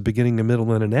scene that has a beginning, a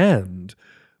middle, and an end,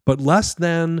 but less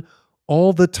than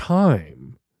all the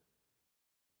time.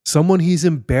 Someone he's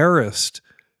embarrassed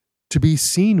to be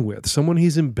seen with, someone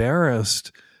he's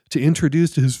embarrassed to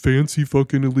introduce to his fancy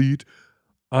fucking elite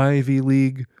Ivy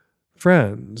League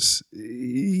friends.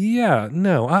 Yeah,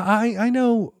 no, I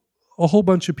know a whole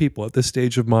bunch of people at this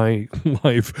stage of my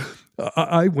life.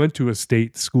 I went to a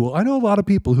state school. I know a lot of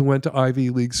people who went to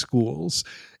Ivy League schools.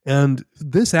 And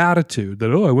this attitude that,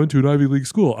 I went to an Ivy League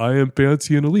school, I am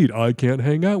fancy and elite, I can't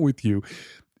hang out with you.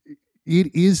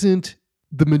 It isn't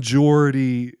the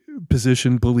majority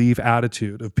position, belief,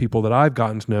 attitude of people that I've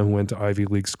gotten to know who went to Ivy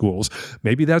League schools.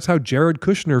 Maybe that's how Jared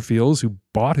Kushner feels, who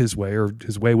bought his way, or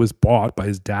his way was bought by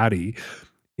his daddy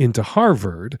into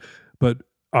Harvard. But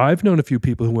I've known a few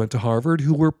people who went to Harvard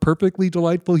who were perfectly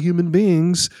delightful human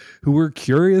beings who were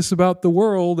curious about the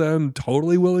world and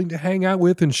totally willing to hang out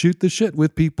with and shoot the shit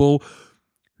with people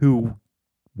who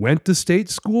went to state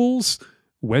schools,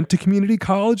 went to community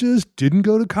colleges, didn't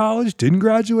go to college, didn't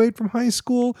graduate from high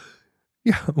school.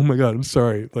 Yeah, oh my God, I'm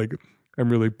sorry. I'm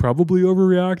really probably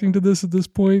overreacting to this at this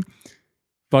point.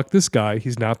 Fuck this guy.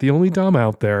 He's not the only dom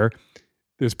out there.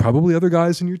 There's probably other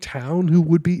guys in your town who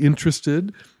would be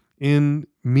interested in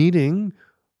meeting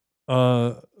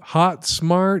a hot,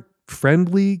 smart,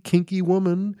 friendly, kinky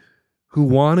woman who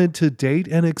wanted to date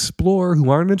and explore, who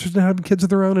aren't interested in having kids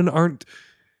of their own and aren't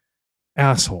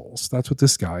assholes. That's what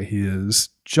this guy, he is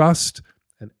just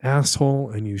an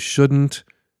asshole, and you shouldn't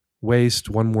waste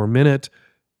one more minute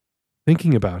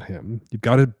thinking about him. You've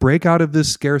got to break out of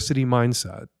this scarcity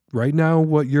mindset. Right now,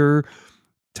 what you're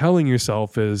telling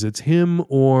yourself is it's him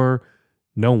or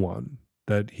no one,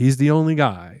 that he's the only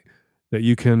guy that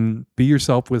you can be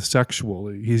yourself with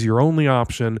sexually. He's your only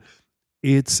option.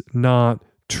 It's not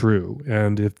true.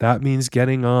 And if that means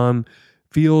getting on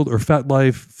Field or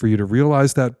FetLife for you to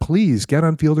realize that, please get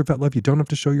on Field or FetLife. You don't have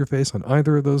to show your face on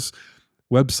either of those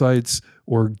websites,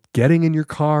 or getting in your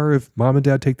car if mom and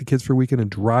dad take the kids for a weekend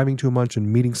and driving to a munch and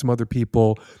meeting some other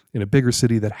people in a bigger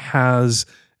city that has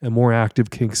a more active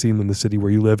kink scene than the city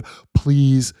where you live.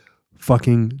 Please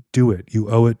fucking do it. You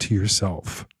owe it to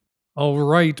yourself. All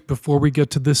right, before we get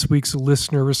to this week's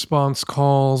listener response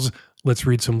calls, let's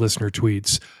read some listener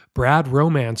tweets. Brad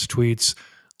Romance tweets,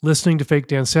 listening to Fake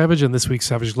Dan Savage and this week's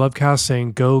Savage Lovecast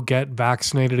saying, go get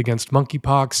vaccinated against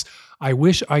monkeypox. I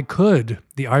wish I could.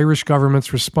 The Irish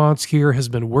government's response here has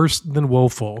been worse than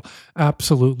woeful,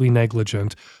 absolutely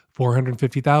negligent.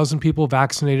 450,000 people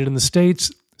vaccinated in the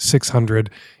States,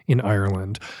 600 in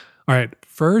Ireland. All right,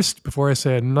 first, before I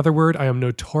say another word, I am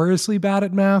notoriously bad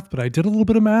at math, but I did a little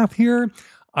bit of math here.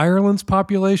 Ireland's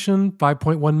population,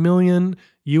 5.1 million.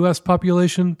 U.S.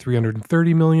 population,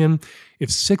 330 million. If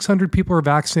 600 people are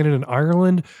vaccinated in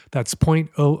Ireland, that's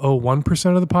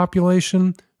 0.001% of the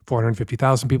population.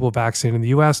 450,000 people vaccinated in the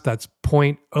U.S., that's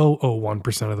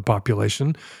 0.001% of the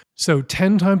population. So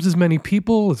 10 times as many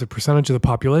people as a percentage of the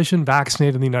population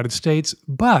vaccinated in the United States,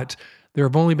 but there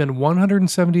have only been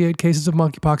 178 cases of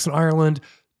monkeypox in Ireland,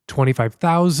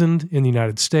 25,000 in the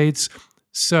United States.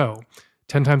 So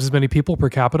 10 times as many people per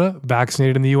capita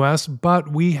vaccinated in the US,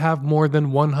 but we have more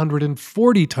than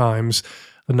 140 times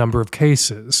the number of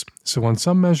cases. So on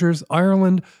some measures,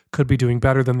 Ireland could be doing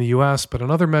better than the US, but on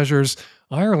other measures,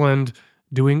 Ireland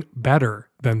doing better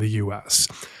than the US.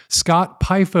 Scott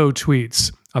Pifo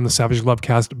tweets on the Savage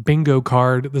Lovecast bingo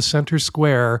card, the center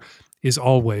square is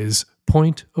always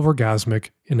point of orgasmic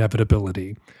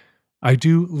inevitability. I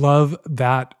do love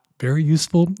that very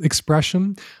useful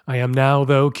expression. I am now,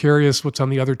 though, curious what's on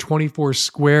the other 24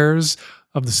 squares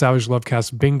of the Savage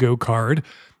Lovecast bingo card.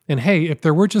 And hey, if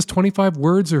there were just 25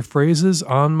 words or phrases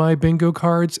on my bingo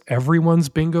cards, everyone's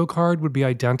bingo card would be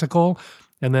identical.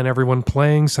 And then everyone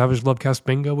playing Savage Lovecast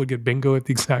bingo would get bingo at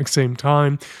the exact same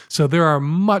time. So there are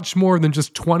much more than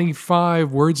just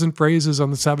 25 words and phrases on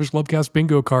the Savage Lovecast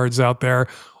bingo cards out there.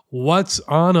 What's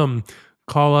on them?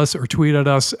 Call us or tweet at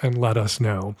us and let us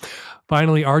know.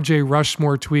 Finally, RJ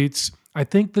Rushmore tweets, I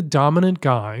think the dominant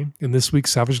guy in this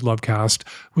week's Savage Lovecast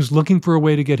was looking for a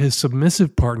way to get his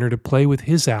submissive partner to play with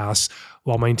his ass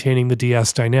while maintaining the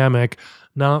DS dynamic,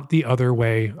 not the other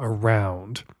way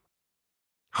around.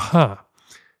 Huh.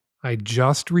 I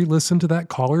just re-listened to that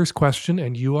caller's question,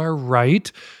 and you are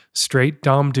right. Straight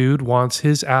dom dude wants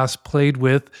his ass played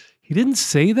with. He didn't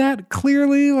say that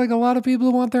clearly, like a lot of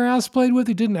people want their ass played with.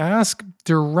 He didn't ask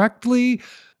directly.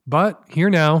 But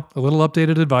here now, a little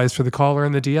updated advice for the caller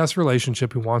in the DS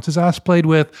relationship who wants his ass played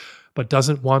with, but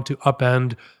doesn't want to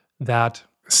upend that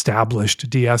established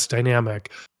DS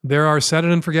dynamic. There are set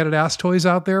it and forget it ass toys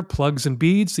out there, plugs and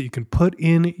beads that you can put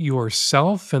in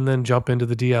yourself and then jump into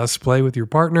the DS play with your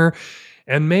partner.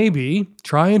 And maybe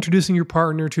try introducing your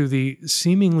partner to the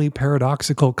seemingly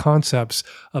paradoxical concepts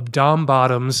of dom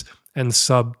bottoms and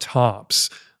sub tops.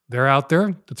 They're out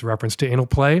there. That's a reference to anal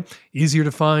play. Easier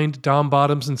to find dom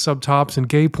bottoms and sub tops in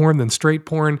gay porn than straight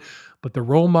porn, but the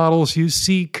role models you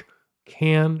seek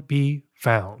can be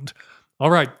found. All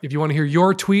right, if you want to hear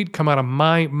your tweet come out of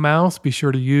my mouth, be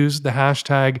sure to use the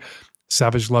hashtag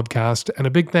Savage Lovecast. And a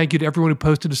big thank you to everyone who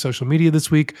posted to social media this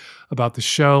week about the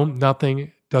show.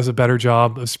 Nothing does a better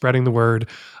job of spreading the word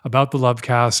about the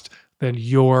Lovecast than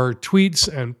your tweets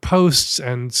and posts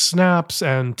and snaps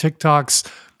and TikToks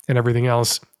and everything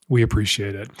else. We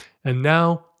appreciate it. And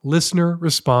now, listener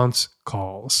response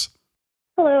calls.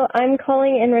 Hello, I'm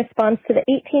calling in response to the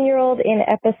 18-year-old in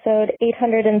episode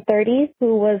 830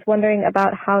 who was wondering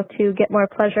about how to get more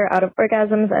pleasure out of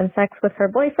orgasms and sex with her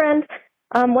boyfriend.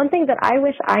 One thing that I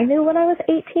wish I knew when I was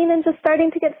 18 and just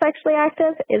starting to get sexually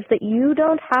active is that you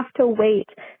don't have to wait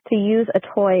to use a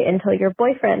toy until your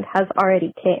boyfriend has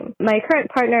already came. My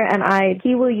current partner and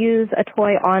he will use a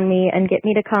toy on me and get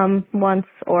me to come once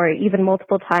or even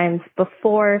multiple times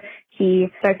before he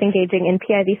starts engaging in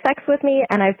PIV sex with me,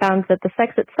 and I've found that the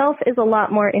sex itself is a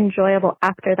lot more enjoyable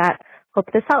after that. Hope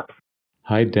this helps.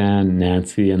 Hi, Dan,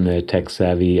 Nancy, and the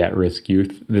tech-savvy at-risk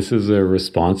youth. This is a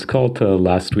response call to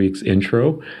last week's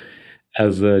intro.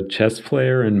 As a chess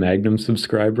player and Magnum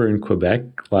subscriber in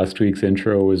Quebec, last week's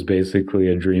intro was basically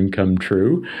a dream come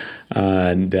true.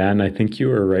 Dan, I think you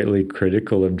were rightly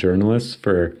critical of journalists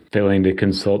for failing to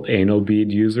consult anal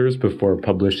bead users before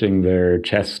publishing their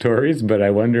chess stories, but I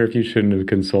wonder if you shouldn't have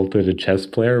consulted a chess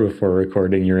player before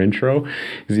recording your intro,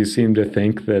 because you seem to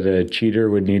think that a cheater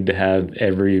would need to have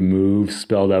every move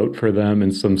spelled out for them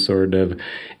in some sort of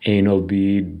anal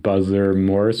bead buzzer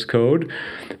Morse code.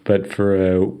 But for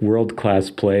a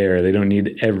world-class player, they don't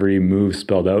need every move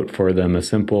spelled out for them. A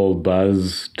simple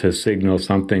buzz to signal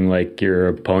something like your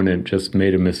opponent just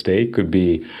made a mistake would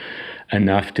be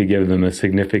enough to give them a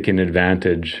significant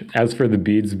advantage. As for the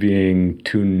beads being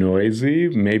too noisy,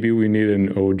 maybe we need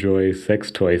an Oh Joy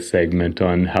sex toy segment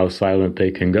on how silent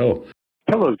they can go.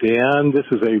 Hello, Dan. This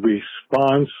is a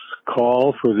response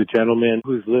call for the gentleman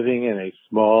who's living in a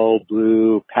small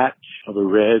blue patch of a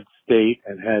red state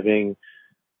and having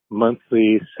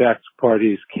monthly sex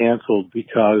parties canceled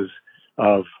because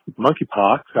of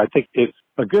monkeypox. I think it's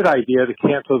a good idea to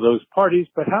cancel those parties,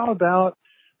 but how about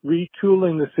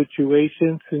retooling the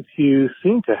situation, since you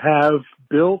seem to have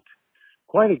built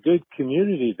quite a good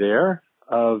community there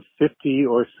of 50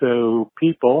 or so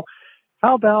people?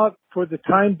 How about, for the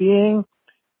time being,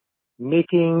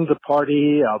 making the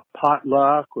party a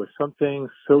potluck or something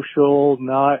social,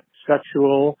 not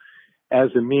sexual, as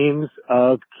a means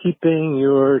of keeping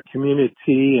your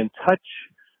community in touch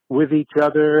with each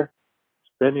other,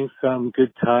 spending some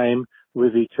good time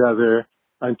with each other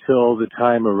until the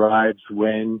time arrives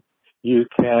when you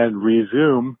can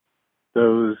resume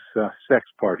those sex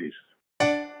parties.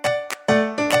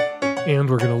 And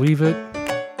we're going to leave it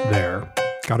there.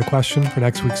 Got a question for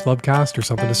next week's Lovecast or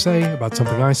something to say about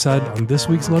something I said on this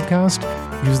week's Lovecast?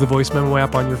 Use the voice memo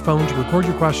app on your phone to record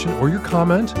your question or your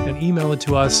comment and email it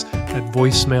to us at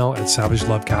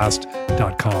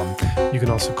voicemail@savagelovecast.com. You can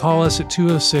also call us at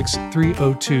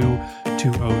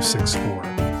 206-302-2064.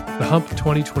 The Hump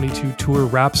 2022 tour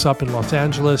wraps up in Los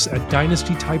Angeles at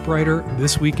Dynasty Typewriter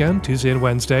this weekend, Tuesday and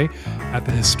Wednesday, at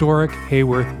the historic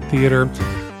Hayworth Theater.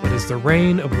 But as the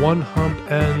reign of one hump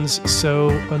ends, so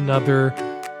another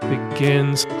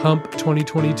begins. Hump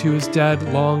 2022 is dead.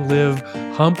 Long live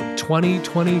Hump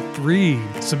 2023.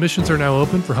 Submissions are now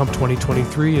open for Hump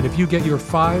 2023, and if you get your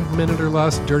 5-minute or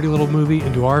less dirty little movie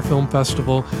into our film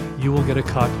festival, you will get a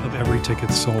cut of every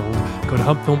ticket sold. Go to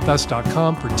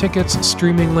humpfilmfest.com for tickets,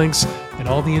 streaming links, and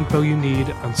all the info you need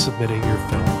on submitting your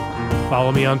film.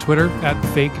 Follow me on Twitter at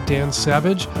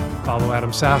FakeDanSavage. Follow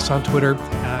Adam Sass on Twitter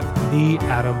at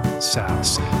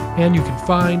TheAdamSass. And you can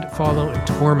find, follow, and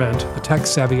torment the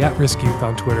tech-savvy at-risk youth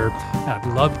on Twitter at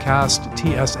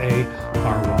LovecastTSARY.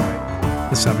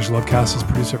 The Savage Lovecast is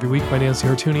produced every week by Nancy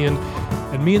Hartunian.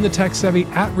 And me and the tech-savvy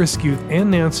at-risk youth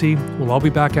and Nancy will all be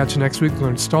back at you next week with an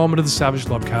installment of the Savage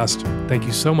Lovecast. Thank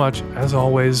you so much, as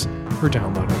always, for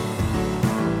downloading.